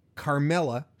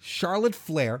 Carmella, Charlotte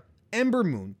Flair, Ember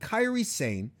Moon, Kairi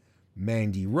Sane,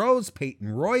 Mandy Rose,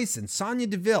 Peyton Royce, and Sonya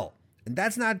Deville. And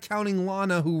that's not counting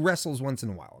Lana, who wrestles once in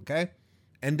a while, okay?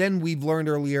 And then we've learned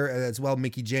earlier as well,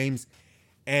 Mickie James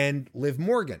and Liv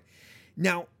Morgan.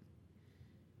 Now,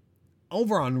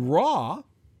 over on Raw,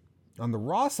 on the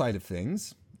Raw side of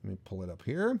things, let me pull it up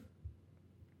here.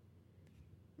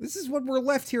 This is what we're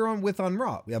left here on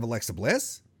Raw. We have Alexa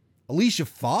Bliss, Alicia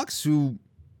Fox, who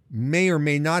may or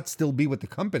may not still be with the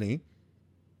company,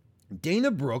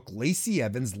 Dana Brooke, Lacey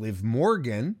Evans, Liv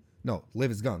Morgan. No, Liv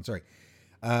is gone. Sorry.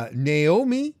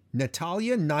 Naomi,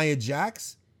 Natalya, Nia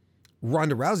Jax,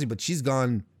 Ronda Rousey, but she's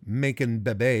gone making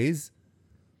bebés.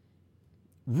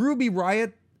 Ruby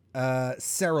Riott,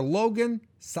 Sarah Logan,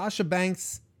 Sasha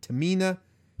Banks, Tamina,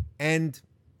 and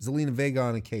Zelina Vega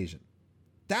on occasion.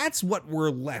 That's what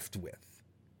we're left with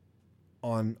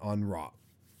on Raw.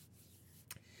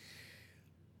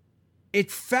 It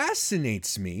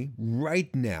fascinates me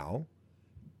right now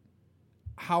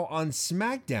how on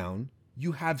SmackDown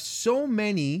you have so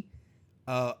many,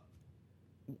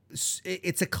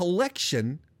 it's a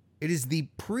collection, it is the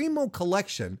primo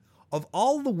collection of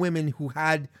all the women who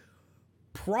had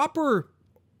proper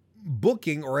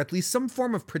booking, or at least some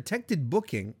form of protected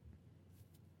booking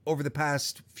over the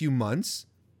past few months,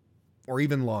 or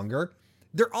even longer.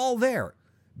 They're all there.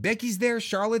 Becky's there,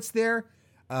 Charlotte's there,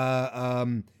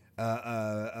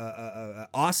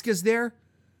 Asuka's there.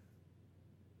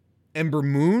 Ember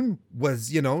Moon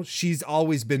was, she's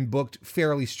always been booked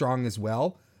fairly strong as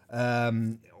well.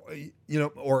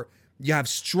 Or you have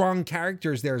strong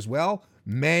characters there as well.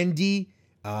 Mandy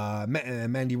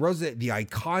Rose, the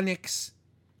Iconics.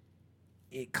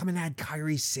 Come and add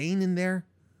Kairi Sane in there.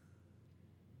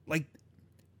 Like,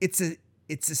 it's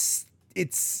as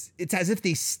if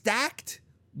they stacked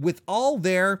with all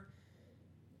their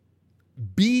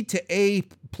B to A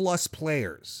plus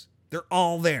players. They're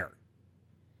all there.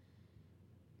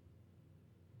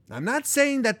 I'm not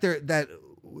saying that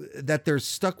they're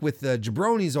stuck with the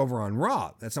jabronis over on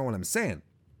Raw. That's not what I'm saying.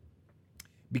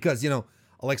 Because,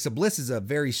 Alexa Bliss is a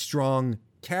very strong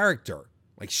character.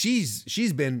 Like,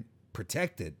 she's been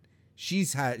protected.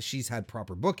 She's had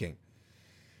proper booking.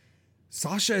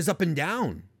 Sasha is up and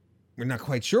down. We're not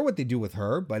quite sure what they do with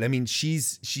her, but I mean,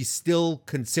 she's still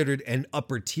considered an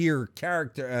upper tier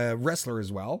character, wrestler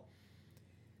as well.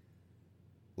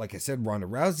 Like I said, Ronda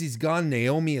Rousey's gone.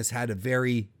 Naomi has had a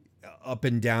very up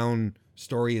and down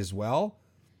story as well.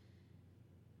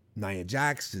 Nia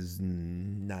Jax is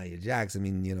Nia Jax. I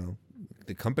mean,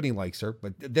 the company likes her,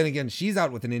 but then again, she's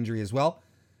out with an injury as well.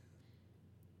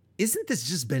 Isn't this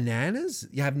just bananas?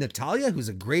 You have Natalya, who's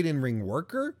a great in-ring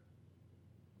worker.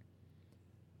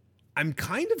 I'm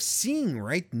kind of seeing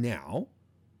right now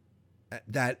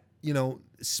that,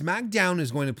 SmackDown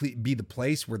is going to be the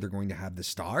place where they're going to have the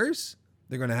stars.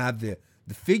 They're going to have the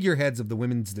figureheads of the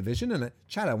women's division. And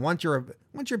Chad, I want your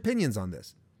opinions on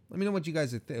this. Let me know what you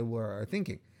guys are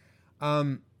thinking.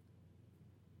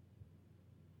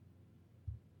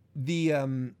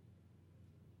 the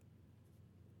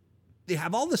they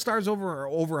have all the stars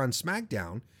over on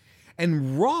SmackDown,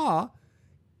 and Raw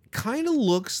kind of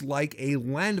looks like a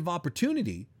land of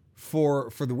opportunity for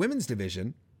the women's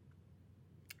division.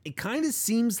 It kind of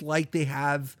seems like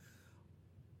there's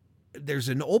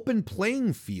an open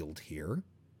playing field here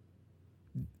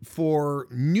for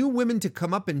new women to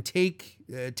come up and take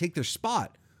their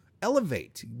spot,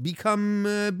 elevate, become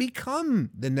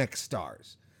the next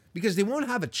stars, because they won't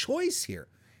have a choice here.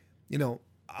 You know,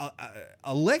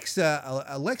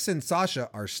 Alexa and Sasha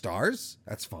are stars.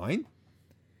 That's fine.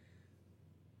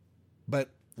 But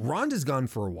Ronda's gone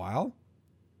for a while.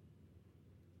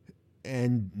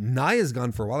 And Nia's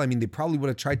gone for a while. I mean, they probably would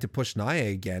have tried to push Nia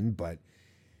again, but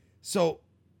so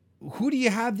who do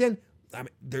you have then? I mean,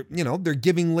 they're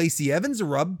giving Lacey Evans a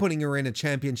rub, putting her in a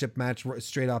championship match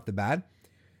straight off the bat.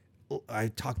 I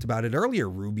talked about it earlier.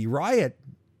 Ruby Riott.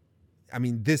 I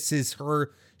mean, this is her.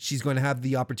 She's going to have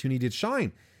the opportunity to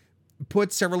shine.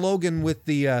 Put Sarah Logan with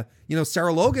the,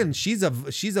 Sarah Logan. She's all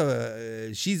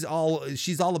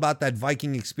about that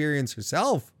Viking experience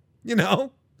herself.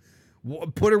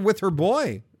 Put her with her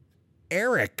boy,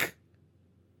 Eric.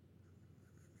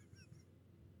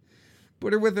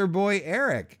 Put her with her boy,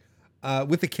 Eric,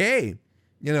 with a K,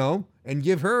 and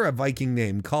give her a Viking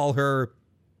name. Call her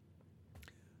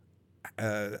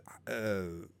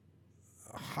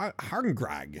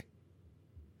Hangrag.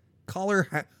 Call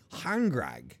her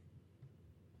Hangrag.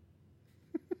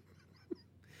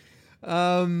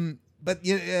 But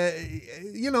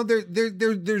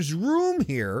there's room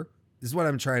here, is what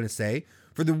I'm trying to say,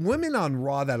 for the women on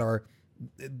Raw that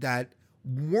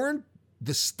weren't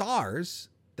the stars,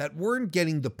 that weren't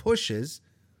getting the pushes,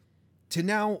 to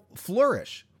now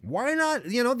flourish. Why not?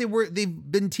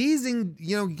 They've been teasing,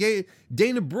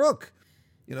 Dana Brooke.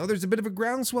 There's a bit of a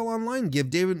groundswell online. Give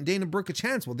Dana Brooke a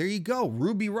chance. Well, there you go.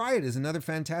 Naomi Riott is another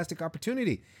fantastic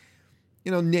opportunity.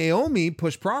 Naomi,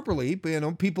 pushed properly,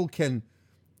 but people can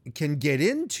get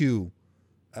into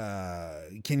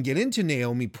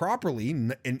Naomi properly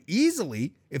and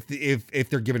easily if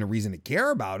they're given a reason to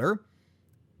care about her.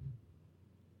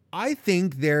 I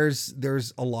think there's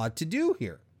a lot to do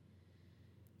here.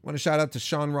 I want to shout out to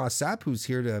Sean Ross Sapp, who's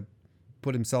here to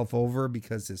put himself over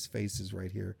because his face is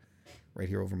right here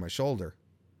over my shoulder.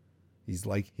 He's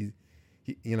like,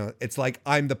 it's like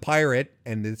I'm the pirate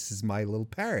and this is my little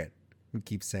parrot who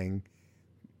keeps saying,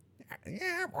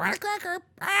 "Yeah, want a cracker?"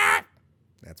 Ah!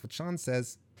 That's what Sean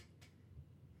says.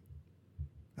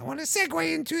 I want to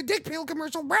segue into a dick pill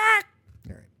commercial. Ah!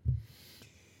 All right.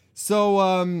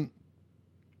 So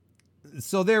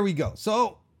there we go.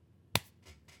 So,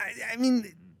 I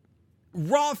mean,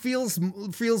 Raw feels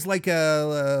like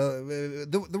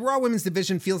the Raw Women's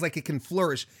Division feels like it can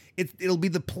flourish. It'll be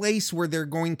the place where they're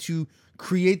going to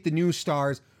create the new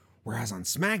stars. Whereas on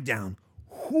SmackDown,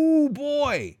 oh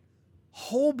boy,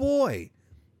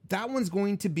 that one's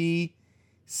going to be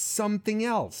something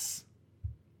else.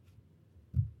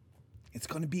 It's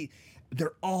going to be,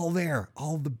 they're all there.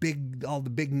 All the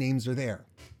big names are there.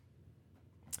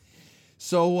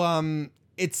 So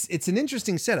it's an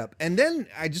interesting setup. And then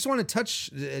I just want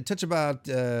to touch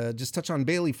on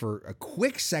Bayley for a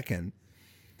quick second.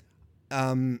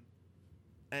 Didn't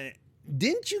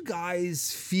you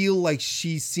guys feel like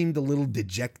she seemed a little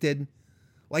dejected?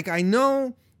 Like, I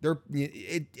know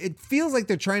it feels like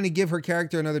they're trying to give her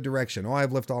character another direction. Oh,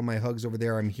 I've left all my hugs over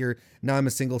there. I'm here now. I'm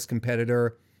a singles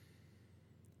competitor.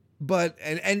 But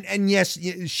and yes,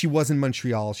 she was in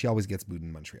Montreal. She always gets booed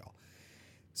in Montreal.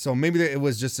 So maybe it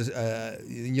was just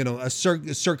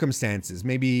circumstances.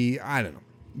 Maybe, I don't know.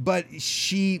 But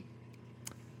she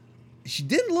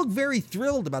didn't look very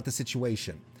thrilled about the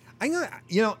situation.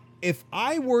 If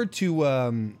I were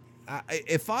to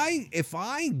if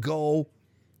I go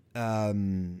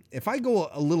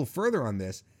a little further on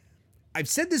this, I've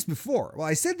said this before. Well,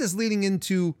 I said this leading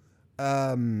into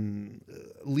what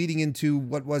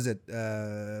was it?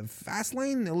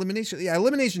 Fastlane? Elimination? Yeah,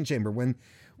 Elimination Chamber. When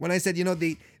I said,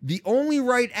 the only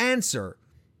right answer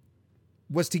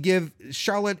was to give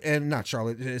Sasha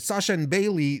and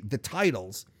Bayley the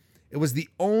titles. It was the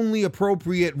only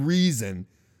appropriate reason.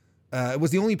 It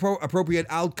was the only appropriate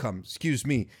outcome,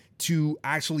 to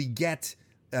actually get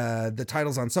the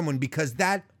titles on someone, because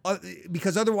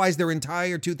otherwise their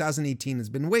entire 2018 has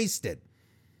been wasted.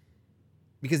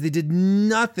 Because they did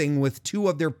nothing with two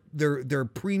of their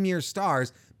premier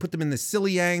stars, put them in the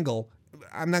silly angle.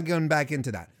 I'm not going back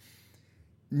into that.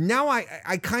 Now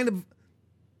I kind of,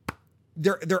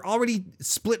 they're already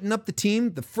splitting up the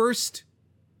team. The first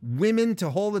women to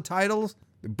hold the titles,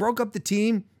 they broke up the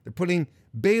team. They're putting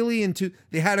Bayley into,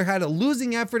 they had a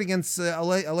losing effort against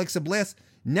Alexa Bliss.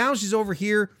 Now she's over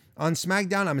here on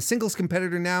SmackDown. I'm a singles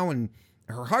competitor now, and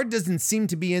her heart doesn't seem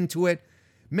to be into it.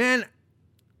 Man,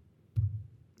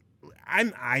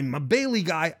 I'm a Bayley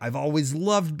guy. I've always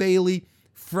loved Bayley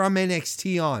from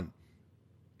NXT on.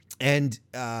 And,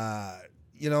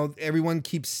 everyone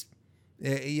keeps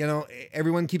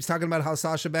talking about how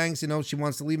Sasha Banks, she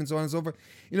wants to leave and so on and so forth.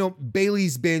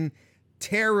 Bayley's been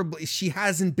terribly, she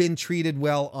hasn't been treated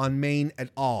well on Main at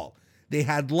all. They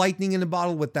had lightning in a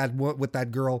bottle with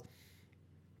that girl.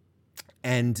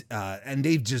 And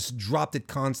they've just dropped it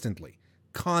constantly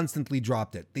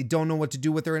dropped it. They don't know what to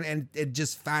do with her. And it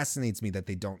just fascinates me that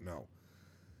they don't know.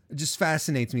 It just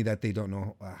fascinates me that they don't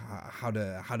know how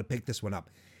to pick this one up.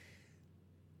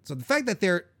 So the fact that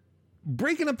they're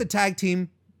breaking up the tag team,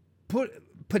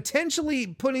 potentially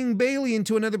putting Bayley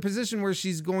into another position where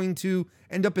she's going to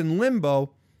end up in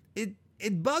limbo,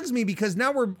 it bugs me, because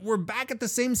now we're back in the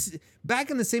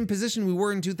same position we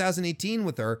were in 2018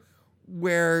 with her,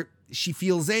 where she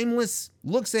feels aimless,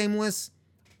 looks aimless.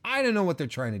 I don't know what they're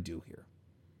trying to do here.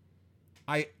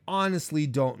 I honestly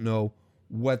don't know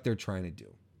what they're trying to do.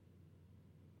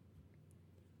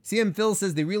 CM Phil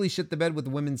says they really shit the bed with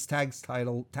the women's tag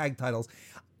titles.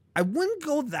 I wouldn't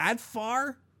go that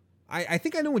far. I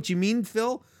think I know what you mean,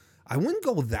 Phil. I wouldn't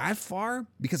go that far,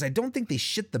 because I don't think they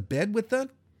shit the bed with it.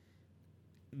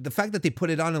 The fact that they put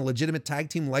it on a legitimate tag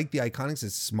team like the Iconics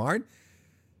is smart.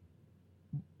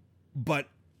 But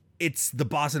it's the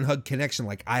Boss and Hug connection.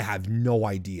 Like, I have no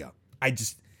idea.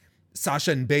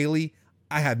 Sasha and Bayley,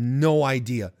 I have no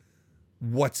idea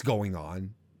what's going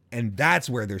on. And that's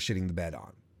where they're shitting the bed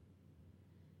on.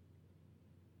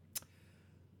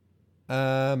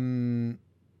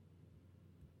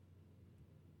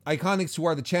 Iconics, who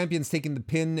are the champions, taking the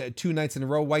pin 2 nights in a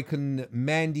row. Why couldn't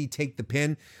Mandy take the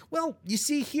pin? Well, you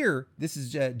see here, this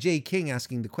is Jay King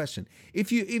asking the question.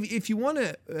 If you want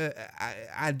to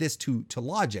add this to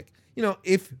logic, and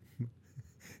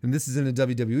this is in a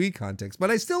WWE context,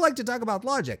 but I still like to talk about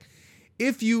logic.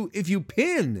 If you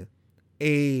pin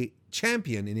a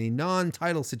champion in a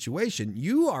non-title situation,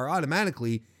 you are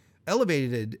automatically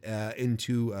elevated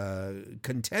into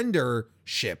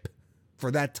contendership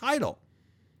for that title.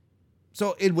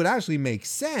 So it would actually make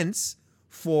sense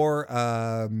for if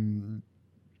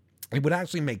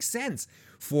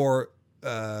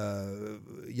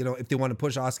they want to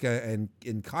push Asuka and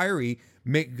Kairi,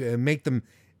 make them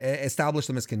establish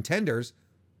them as contenders,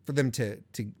 for them to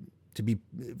be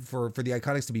for the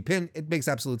Iconics to be pinned. It makes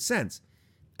absolute sense.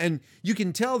 And you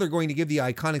can tell they're going to give the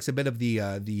Iconics a bit of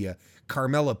the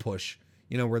Carmella push,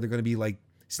 where they're going to be like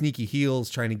sneaky heels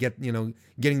trying to get,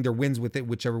 getting their wins with it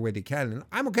whichever way they can. And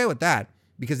I'm okay with that,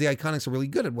 because the Iconics are really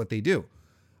good at what they do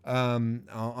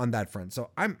on that front. So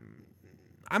I'm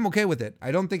okay with it.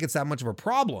 I don't think it's that much of a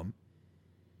problem.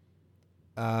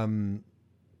 But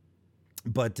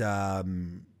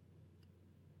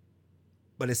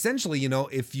essentially,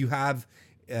 if you have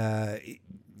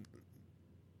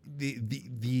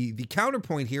the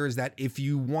counterpoint here is that if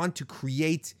you want to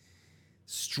create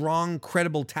strong,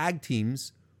 credible tag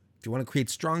teams,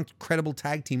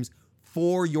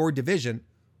 for your division,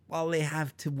 well, they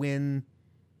have to win.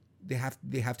 They have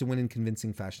to win in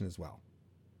convincing fashion as well.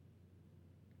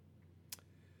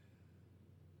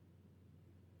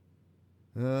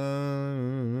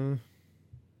 All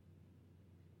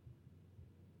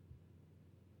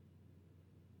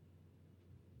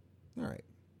right.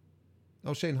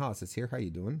 Oh, Shane Haas is here. How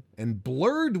you doing? And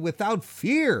Blurred Without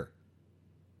Fear.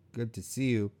 Good to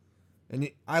see you. And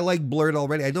I like Blurred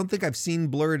already. I don't think I've seen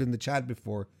Blurred in the chat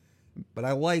before, but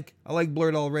I like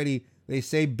Blurred already. They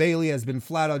say Bayley has been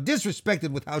flat out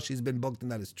disrespected with how she's been booked,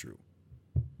 and that is true.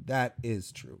 That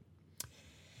is true.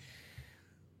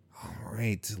 All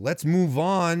right, let's move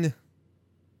on,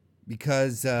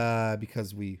 because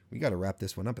we got to wrap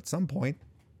this one up at some point.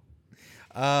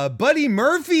 Buddy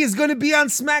Murphy is going to be on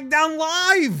SmackDown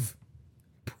Live.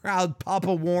 Proud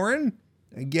Papa Warren,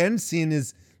 again, seeing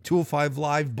his 205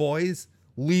 Live boys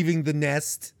leaving the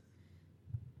nest.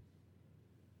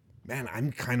 Man,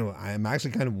 I'm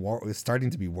actually kind of starting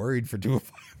to be worried for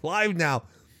 205 Live now.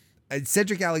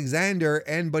 Cedric Alexander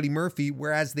and Buddy Murphy,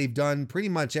 whereas they've done pretty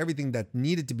much everything that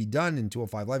needed to be done in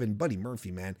 205 Live. And Buddy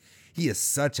Murphy, man, he is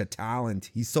such a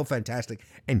talent. He's so fantastic.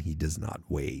 And he does not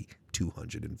weigh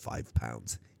 205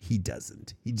 pounds. He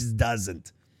doesn't. He just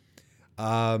doesn't.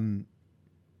 Man,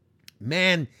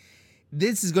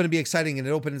 this is going to be exciting, and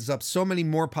it opens up so many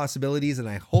more possibilities, and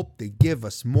I hope they give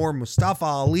us more Mustafa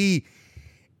Ali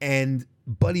and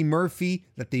Buddy Murphy,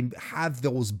 that they have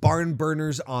those barn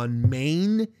burners on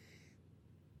Main,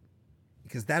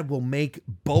 because that will make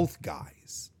both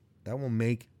guys.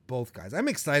 I'm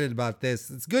excited about this.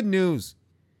 It's good news.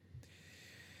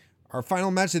 Our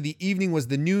final match of the evening was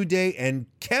The New Day and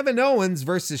Kevin Owens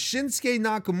versus Shinsuke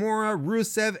Nakamura,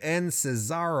 Rusev, and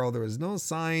Cesaro. There was no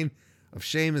sign of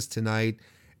Sheamus tonight.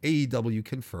 AEW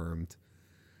confirmed.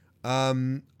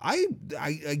 I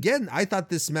thought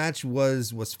this match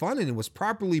was fun, and it was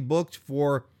properly booked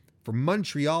for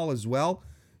Montreal as well,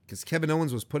 because Kevin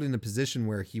Owens was put in a position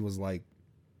where he was like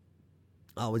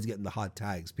always getting the hot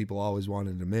tags. People always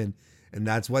wanted him in, and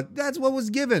that's what was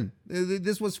given.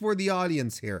 This was for the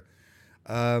audience here.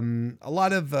 There's a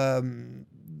lot of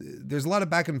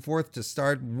back and forth to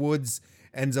start. Woods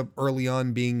ends up early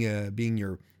on being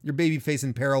your babyface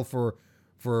in peril for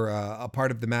a part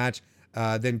of the match.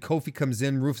 Then Kofi comes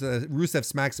in. Rusev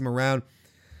smacks him around.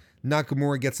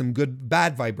 Nakamura gets some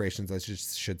bad vibrations, I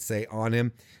should say, on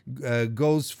him.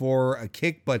 Goes for a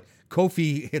kick, but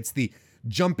Kofi hits the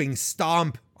jumping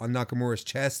stomp on Nakamura's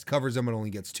chest, covers him, and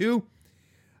only gets 2.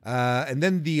 And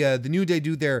then the New Day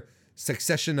do their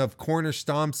succession of corner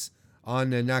stomps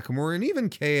on Nakamura, and even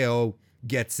KO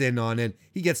gets in on it.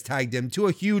 He gets tagged in to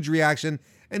a huge reaction,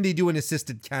 and they do an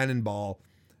assisted cannonball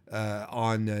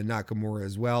on Nakamura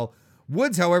as well.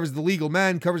 Woods, however, is the legal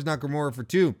man, covers Nakamura for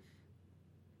 2.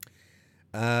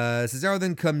 Cesaro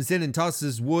then comes in and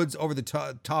tosses Woods over the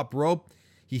top rope.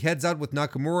 He heads out with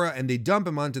Nakamura, and they dump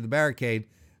him onto the barricade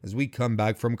as we come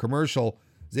back from commercial.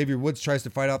 Xavier Woods tries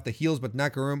to fight off the heels, but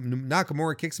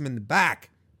Nakamura kicks him in the back.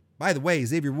 By the way,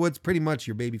 Xavier Woods pretty much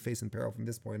your babyface in peril from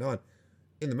this point on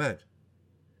in the match.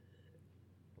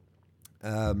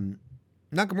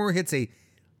 Nakamura hits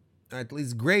at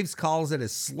least Graves calls it a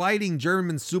sliding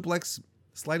German suplex,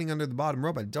 sliding under the bottom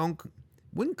rope. I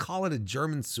wouldn't call it a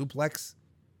German suplex.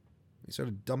 He sort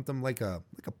of dumped him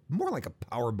more like a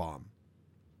power bomb.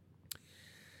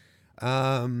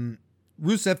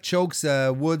 Rusev chokes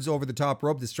Woods over the top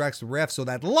rope, distracts the ref so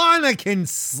that Lana can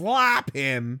slap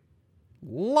him.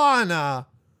 Nakamura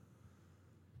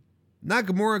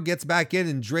gets back in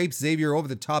and drapes Xavier over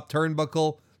the top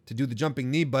turnbuckle to do the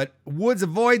jumping knee, but Woods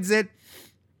avoids it.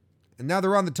 And now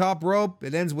they're on the top rope.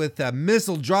 It ends with a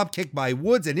missile drop kick by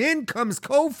Woods, and in comes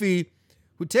Kofi,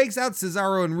 who takes out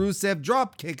Cesaro and Rusev.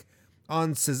 Drop kick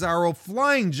on Cesaro,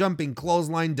 flying jumping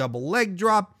clothesline, double leg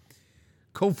drop.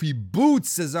 Kofi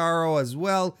boots Cesaro as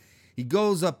well. He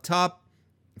goes up top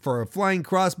for a flying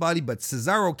crossbody, but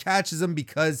Cesaro catches him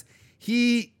because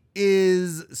he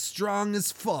is strong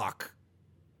as fuck.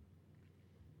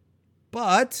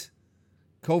 But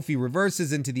Kofi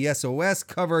reverses into the SOS,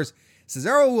 covers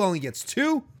Cesaro, who only gets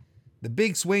 2. The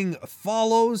big swing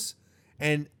follows.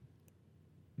 And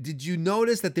did you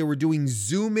notice that they were doing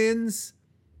zoom-ins?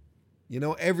 You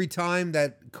know, every time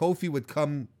that Kofi would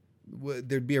come,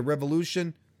 there'd be a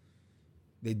revolution.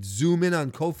 They'd zoom in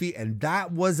on Kofi, and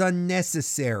that was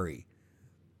unnecessary.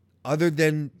 Other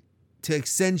than to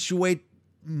accentuate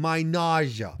my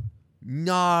nausea.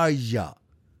 Nausea.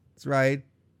 That's right.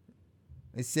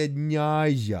 I said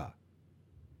nausea.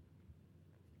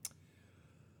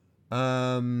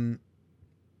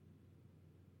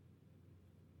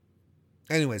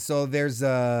 Anyway, so there's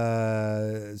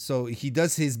so he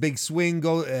does his big swing,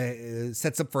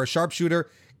 sets up for a sharpshooter.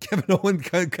 Kevin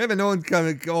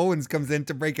Owens comes in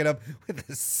to break it up with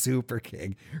a super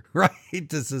kick right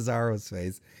to Cesaro's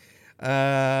face.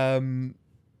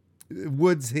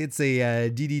 Woods hits a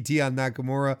DDT on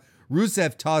Nakamura.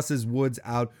 Rusev tosses Woods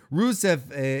out. Rusev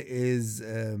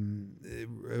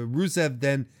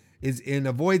then is in,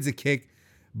 avoids a kick,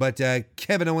 but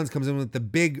Kevin Owens comes in with the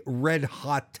big red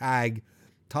hot tag,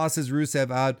 tosses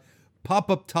Rusev out.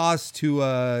 Pop-up toss to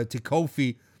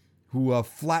Kofi, who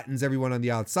flattens everyone on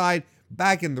the outside.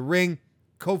 Back in the ring,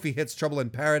 Kofi hits Trouble in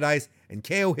Paradise, and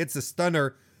KO hits a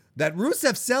stunner that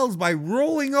Rusev sells by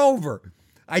rolling over.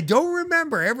 I don't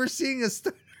remember ever seeing a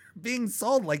stunner being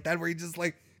sold like that, where he just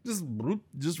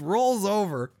rolls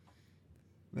over.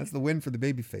 That's the win for the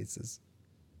babyfaces.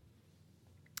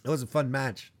 It was a fun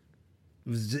match.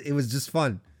 It was just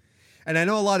fun. And I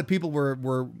know a lot of people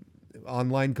were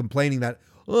online complaining that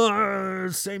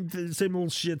same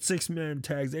old shit, 6-man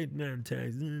tags, 8-man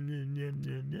tags.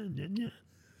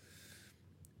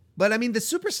 But I mean, the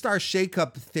superstar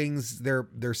shakeup things,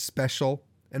 they're special,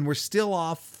 and we're still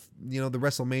off, the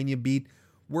WrestleMania beat.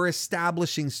 We're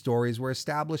establishing stories, we're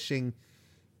establishing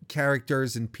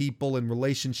characters and people and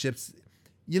relationships.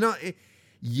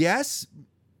 Yes,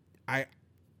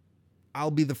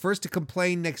 I'll be the first to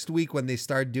complain next week when they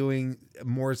start doing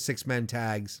more 6-man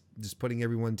tags, just putting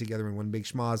everyone together in one big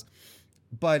schmoz.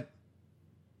 But,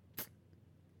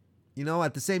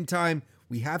 at the same time,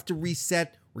 we have to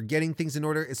reset. We're getting things in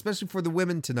order, especially for the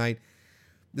women tonight.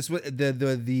 This was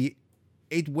the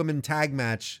 8-women tag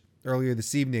match earlier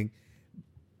this evening.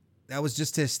 that was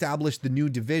just to establish the new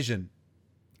division.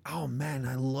 Oh man,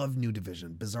 I love New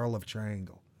Division. Bizarre Love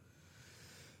Triangle.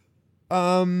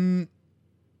 What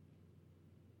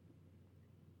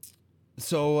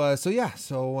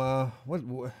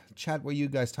chat were you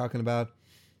guys talking about?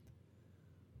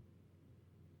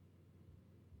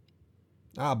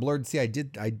 Blurred. See, I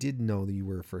did know that you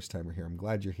were a first timer here. I'm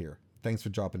glad you're here. Thanks for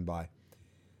dropping by.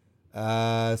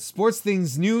 Sports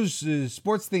Things News,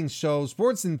 Sports Things Shows,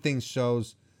 Sports and Things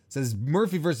Shows says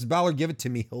Murphy versus Balor. Give it to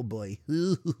me. Oh boy.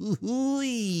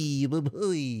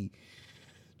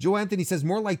 Joe Anthony says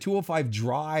more like 205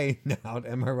 dry out.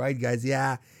 Am I right, guys?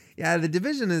 Yeah. The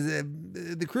division is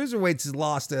the cruiserweights has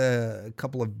lost a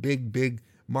couple of big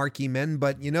marquee men,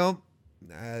 but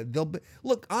they'll be,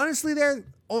 look honestly. They're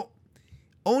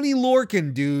Oni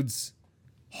Lorcan dudes.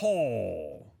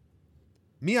 Oh,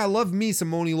 me, I love me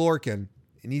some Oni Lorcan,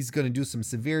 and he's gonna do some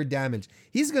severe damage.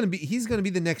 He's gonna be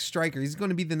the next striker. He's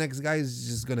gonna be the next guy who's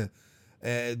just gonna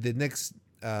the next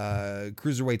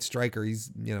cruiserweight striker. He's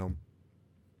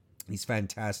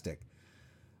fantastic.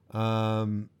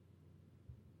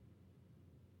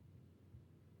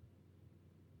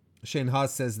 Shane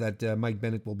Haas says that Mike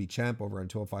Bennett will be champ over on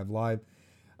 205 Live.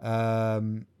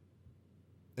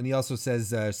 And he also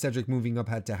says Cedric moving up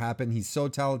had to happen. He's so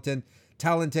talented,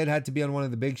 had to be on one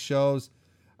of the big shows.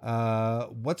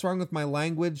 What's wrong with my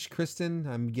language, Kristen?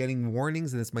 I'm getting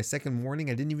warnings, and it's my second warning.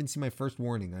 I didn't even see my first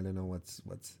warning. I don't know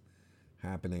what's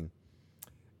happening.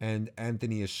 And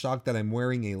Anthony is shocked that I'm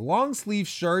wearing a long sleeve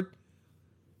shirt,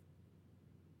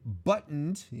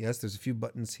 buttoned. Yes, there's a few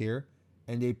buttons here,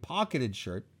 and a pocketed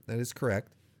shirt. That is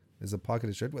correct. There's a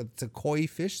pocketed shirt. It's a koi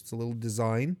fish. It's a little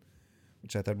design,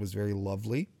 which I thought was very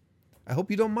lovely. I hope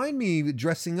you don't mind me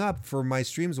dressing up for my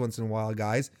streams once in a while,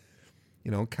 guys.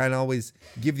 Kind of always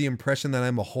give the impression that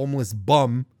I'm a homeless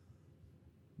bum.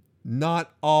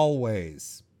 Not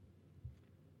always.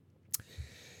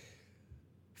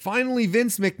 Finally,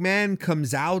 Vince McMahon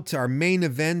comes out. Our main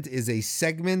event is a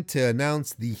segment to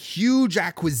announce the huge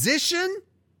acquisition.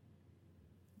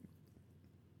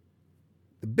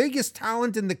 The biggest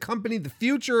talent in the company, the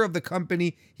future of the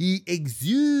company. He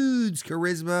exudes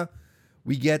charisma.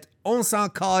 We get On s'en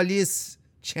calisse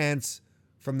chants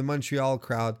from the Montreal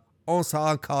crowd. On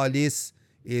s'en calisse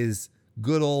is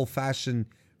good old-fashioned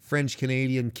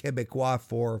French-Canadian Quebecois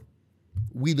for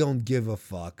we don't give a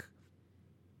fuck.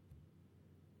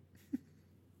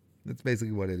 That's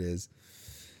basically what it is.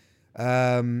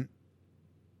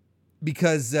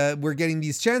 Because we're getting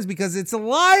these chants because it's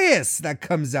Elias that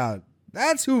comes out.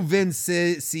 That's who Vince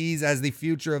sees as the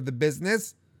future of the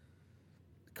business.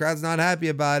 The crowd's not happy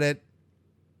about it.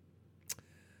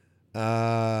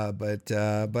 But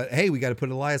hey, we got to put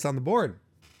Elias on the board.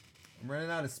 I'm running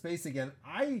out of space again.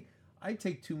 I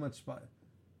take too much spot.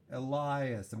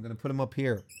 Elias, I'm going to put him up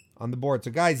here on the board.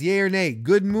 So guys, yay or nay,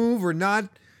 good move or not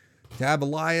to have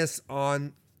Elias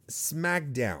on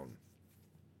SmackDown?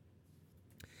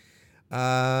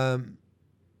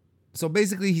 So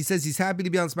basically, he says he's happy to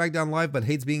be on SmackDown Live, but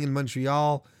hates being in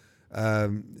Montreal.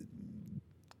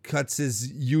 Cuts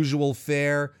his usual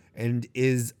fare and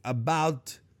is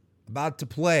about to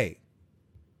play.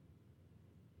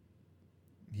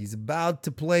 He's about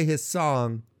to play his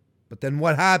song, but then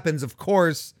what happens? Of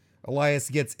course, Elias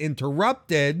gets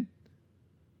interrupted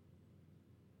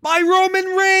by Roman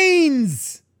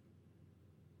Reigns.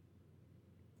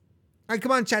 All right,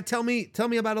 come on, chat. Tell me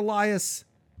about Elias.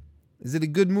 Is it a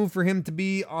good move for him to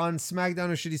be on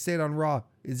SmackDown, or should he stay on Raw?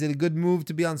 Is it a good move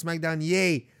to be on SmackDown?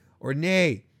 Yay or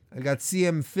nay? I got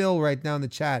CM Phil right now in the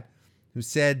chat who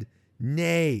said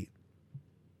nay.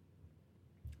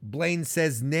 Blaine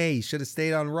says nay. Should have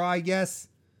stayed on Raw, I guess.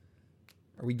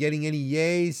 Are we getting any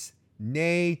yays?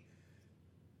 Nay.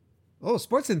 Oh,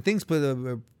 Sports and Things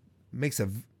makes a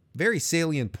very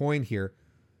salient point here.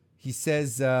 He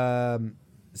says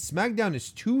SmackDown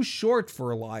is too short for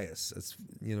Elias, as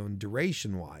in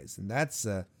duration wise, and that's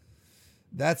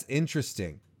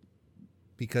interesting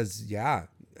because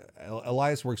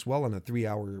Elias works well on a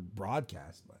 3-hour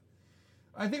broadcast. But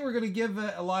I think we're gonna give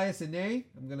Elias a nay.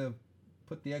 I'm gonna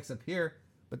put the X up here,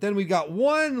 but then we got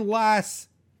one last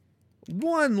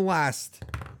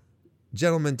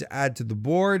gentleman to add to the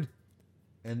board,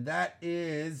 and that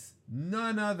is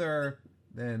none other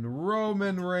than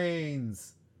Roman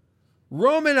Reigns.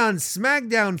 Roman on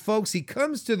SmackDown, folks. He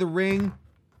comes to the ring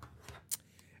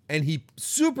and he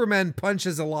Superman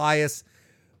punches Elias.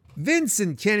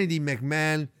 Vincent Kennedy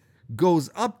McMahon goes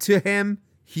up to him.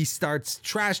 He starts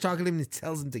trash talking to him and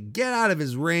tells him to get out of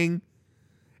his ring.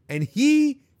 And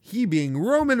he being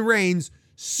Roman Reigns,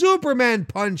 Superman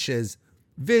punches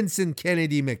Vincent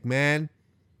Kennedy McMahon.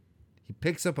 He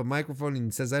picks up a microphone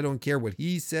and says, I don't care what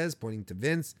he says, pointing to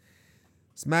Vince.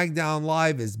 SmackDown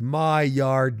Live is my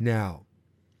yard now.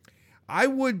 I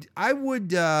would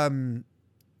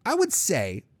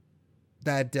say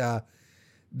that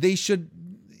they should,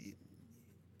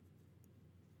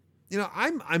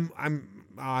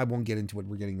 I won't get into it.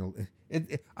 We're getting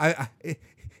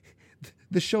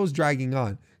the show's dragging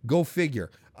on. Go figure.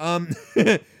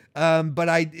 But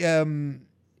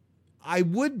I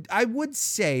would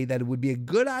say that it would be a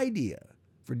good idea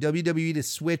for WWE to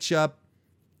switch up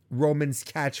Roman's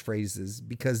catchphrases,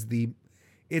 because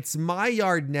 "it's my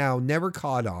yard now" never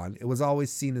caught on. It was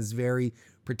always seen as very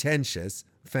pretentious.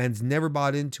 Fans never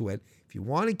bought into it. If you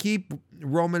want to keep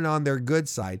Roman on their good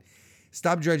side,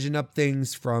 stop dredging up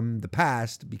things from the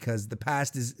past, because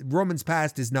Roman's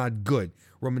past is not good.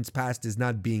 Roman's past is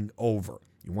not being over.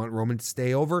 You want Roman to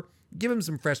stay over? Give him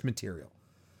some fresh material.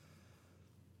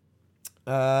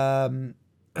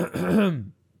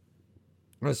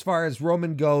 As far as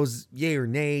Roman goes, yay or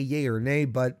nay,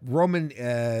 but Roman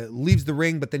leaves the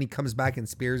ring, but then he comes back and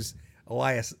spears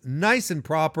Elias nice and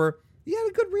proper. He had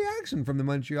a good reaction from the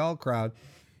Montreal crowd.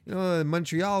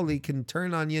 Montreal, they can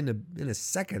turn on you in a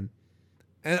second.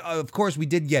 And of course, we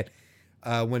did get,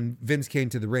 when Vince came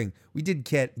to the ring, we did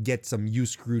get some "you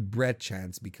screwed Brett"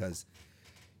 chants, because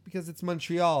it's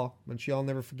Montreal. Montreal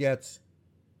never forgets.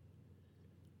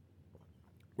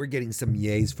 We're getting some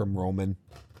yays from Roman.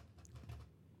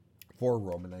 For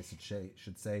Roman, I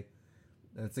should say.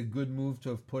 That's a good move to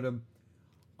have put him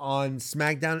on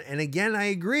SmackDown. And again, I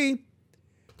agree.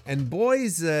 And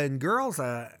boys and girls,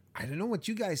 I don't know what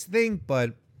you guys think,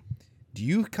 but do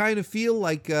you kind of feel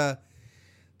like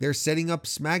they're setting up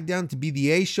SmackDown to be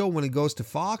the A show when it goes to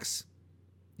Fox?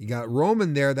 You got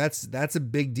Roman there. That's a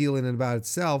big deal in and about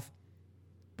itself.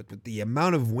 But with the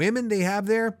amount of women they have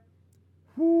there,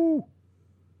 whoo,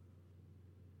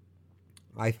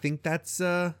 I think that's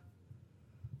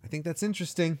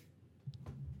interesting.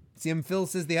 CM Phil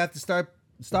says they have to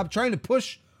stop trying to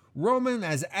push Roman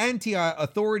as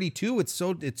anti-authority too.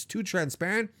 It's too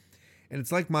transparent. And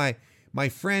it's like my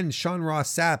friend Sean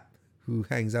Ross Sapp, who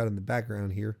hangs out in the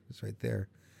background here, it's right there,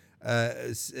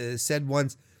 said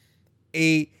once,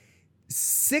 a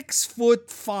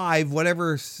 6'5",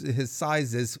 whatever his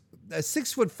size is, a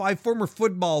 6'5" former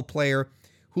football player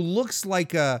who looks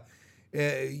like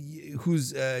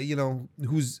who's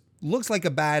looks like a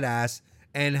badass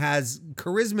and has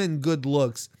charisma and good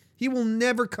looks, he will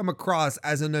never come across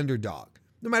as an underdog,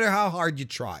 no matter how hard you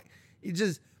try.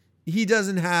 He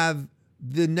doesn't have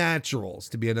the naturals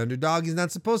to be an underdog. He's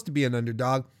not supposed to be an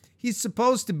underdog. He's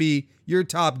supposed to be your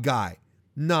top guy,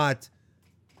 not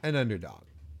an underdog.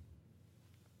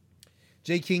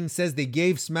 J. King says they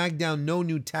gave SmackDown no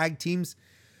new tag teams.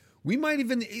 We might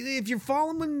even, if you're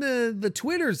following the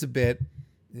Twitters a bit,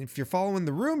 if you're following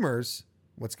the rumors,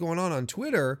 what's going on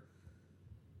Twitter,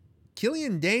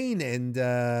 Killian Dane and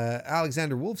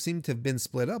Alexander Wolf seem to have been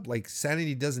split up. Like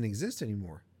Sanity doesn't exist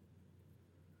anymore.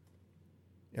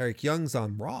 Eric Young's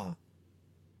on Raw.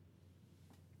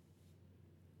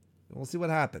 We'll see what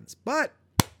happens. But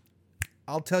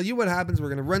I'll tell you what happens. We're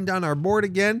going to run down our board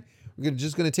again. We're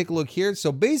just going to take a look here.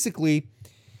 So basically,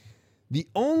 the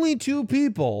only two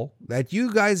people that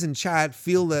you guys in chat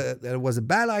feel that it was a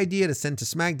bad idea to send to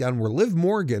SmackDown were Liv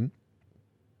Morgan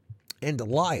and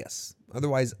Elias.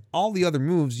 Otherwise, all the other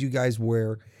moves you guys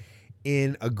were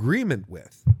in agreement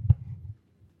with.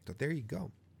 So there you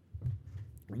go.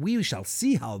 We shall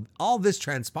see how all this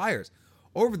transpires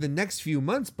over the next few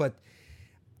months. But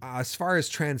as far as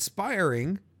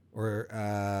transpiring, or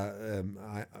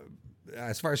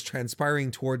as far as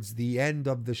transpiring towards the end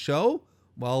of the show,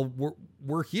 well,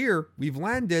 we're here. We've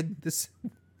landed this.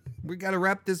 We got to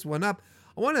wrap this one up.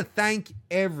 I want to thank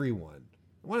everyone.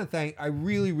 I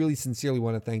really, really sincerely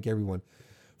want to thank everyone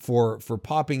for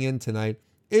popping in tonight.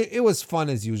 It was fun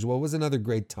as usual. It was another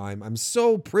great time. I'm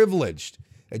so privileged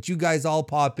that you guys all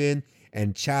pop in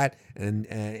and chat,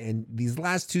 and these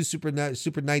last two Super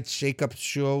Nights Shake-Up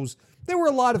shows, they were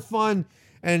a lot of fun.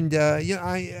 And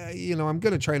I'm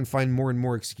gonna try and find more and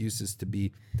more excuses to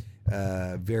be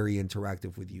very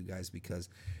interactive with you guys, because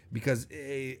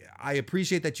I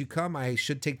appreciate that you come. I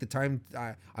should take the time.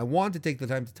 I want to take the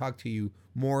time to talk to you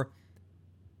more,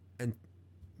 and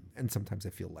sometimes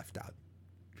I feel left out.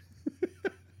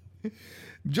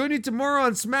 Join you tomorrow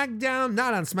on SmackDown,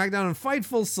 not on SmackDown, on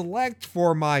Fightful Select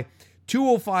for my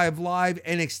 205 Live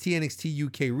NXT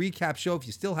UK recap show. If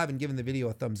you still haven't given the video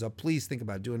a thumbs up, please think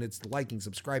about doing it. It's liking,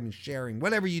 subscribing, sharing,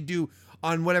 whatever you do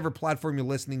on whatever platform you're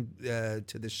listening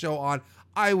to the show on.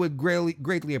 I would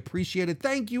greatly appreciate it.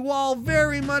 Thank you all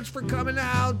very much for coming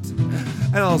out,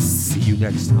 and I'll see you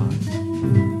next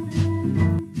time.